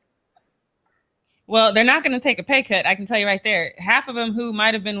heard? Well, they're not going to take a pay cut. I can tell you right there. Half of them who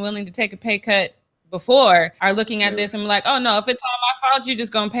might have been willing to take a pay cut before are looking at this and like, oh no, if it's all my fault, you're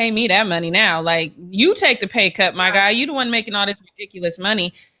just going to pay me that money now. Like, you take the pay cut, my guy. You the one making all this ridiculous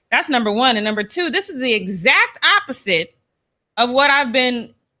money. That's number one. And number two, this is the exact opposite of what I've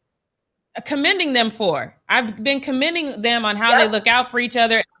been commending them for. I've been commending them on how they look out for each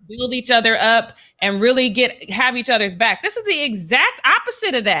other, build each other up, and really have each other's back. This is the exact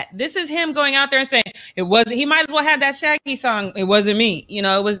opposite of that. This is him going out there and saying, it wasn't, he might as well have that Shaggy song, it wasn't me,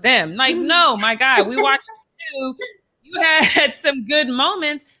 it was them. Like, no, my God, we watched you had some good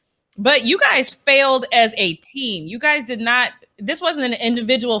moments, but you guys failed as a team. You guys did not, this wasn't an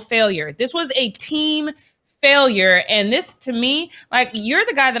individual failure. This was a team failure. And this, to me, like, you're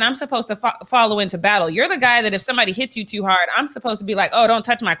the guy that I'm supposed to follow into battle. You're the guy that if somebody hits you too hard, I'm supposed to be like, oh, don't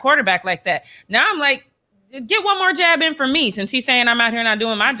touch my quarterback like that. Now I'm like, get one more jab in for me, since he's saying I'm out here not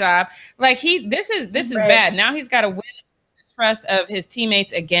doing my job. Like, this is bad. Now he's got to win the trust of his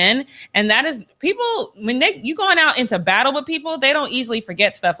teammates again. And that is, people, when you going out into battle with people, they don't easily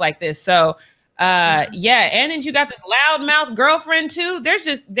forget stuff like this. So yeah, and then you got this loudmouth girlfriend too.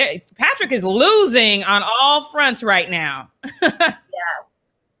 Patrick is losing on all fronts right now.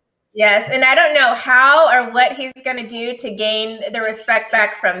 Yes, and I don't know how or what he's going to do to gain the respect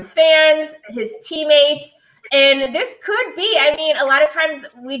back from fans, his teammates. And this could be, I mean, a lot of times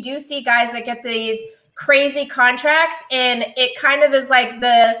we do see guys that get these crazy contracts, and it kind of is like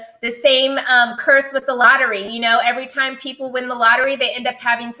the same curse with the lottery. You know, every time people win the lottery, they end up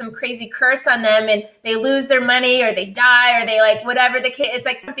having some crazy curse on them, and they lose their money, or they die, or they, like, whatever the case. It's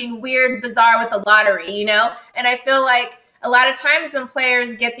like something weird, bizarre with the lottery, you know? And I feel like a lot of times when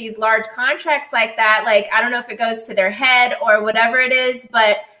players get these large contracts like that, like, I don't know if it goes to their head or whatever it is,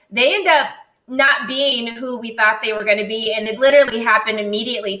 but they end up not being who we thought they were going to be. And it literally happened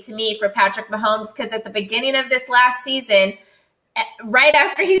immediately to me for Patrick Mahomes, because at the beginning of this last season, right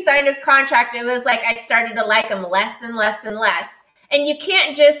after he signed his contract, it was like I started to like him less and less and less. And you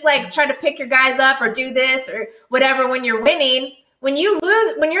can't just, like, try to pick your guys up or do this or whatever when you're winning. When you're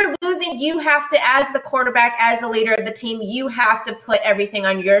losing, you have to, as the quarterback, as the leader of the team, you have to put everything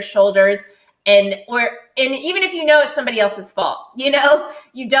on your shoulders. And even if you know it's somebody else's fault, you know,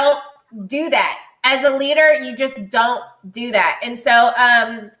 you don't do that. As a leader, you just don't do that. And so,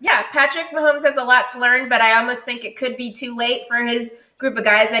 yeah, Patrick Mahomes has a lot to learn, but I almost think it could be too late for his group of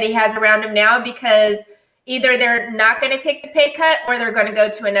guys that he has around him now, because either they're not going to take the pay cut or they're going to go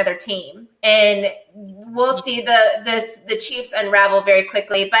to another team. And we'll see the Chiefs unravel very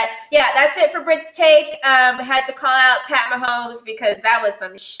quickly. But yeah, that's it for Britt's take. I had to call out Pat Mahomes because that was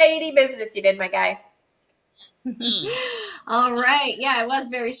some shady business you did, my guy. All right. Yeah, it was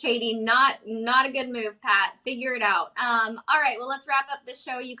very shady. Not a good move, Pat. Figure it out. All right. Well, let's wrap up the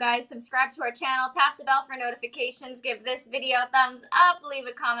show, you guys. Subscribe to our channel. Tap the bell for notifications. Give this video a thumbs up. Leave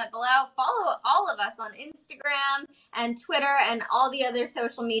a comment below. Follow all of us on Instagram and Twitter and all the other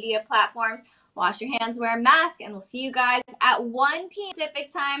social media platforms. Wash your hands, wear a mask, and we'll see you guys at 1 p.m.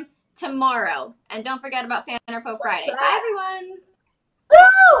 Pacific time tomorrow. And don't forget about Fan or Faux Friday. Bye, everyone.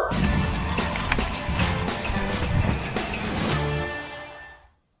 Woo!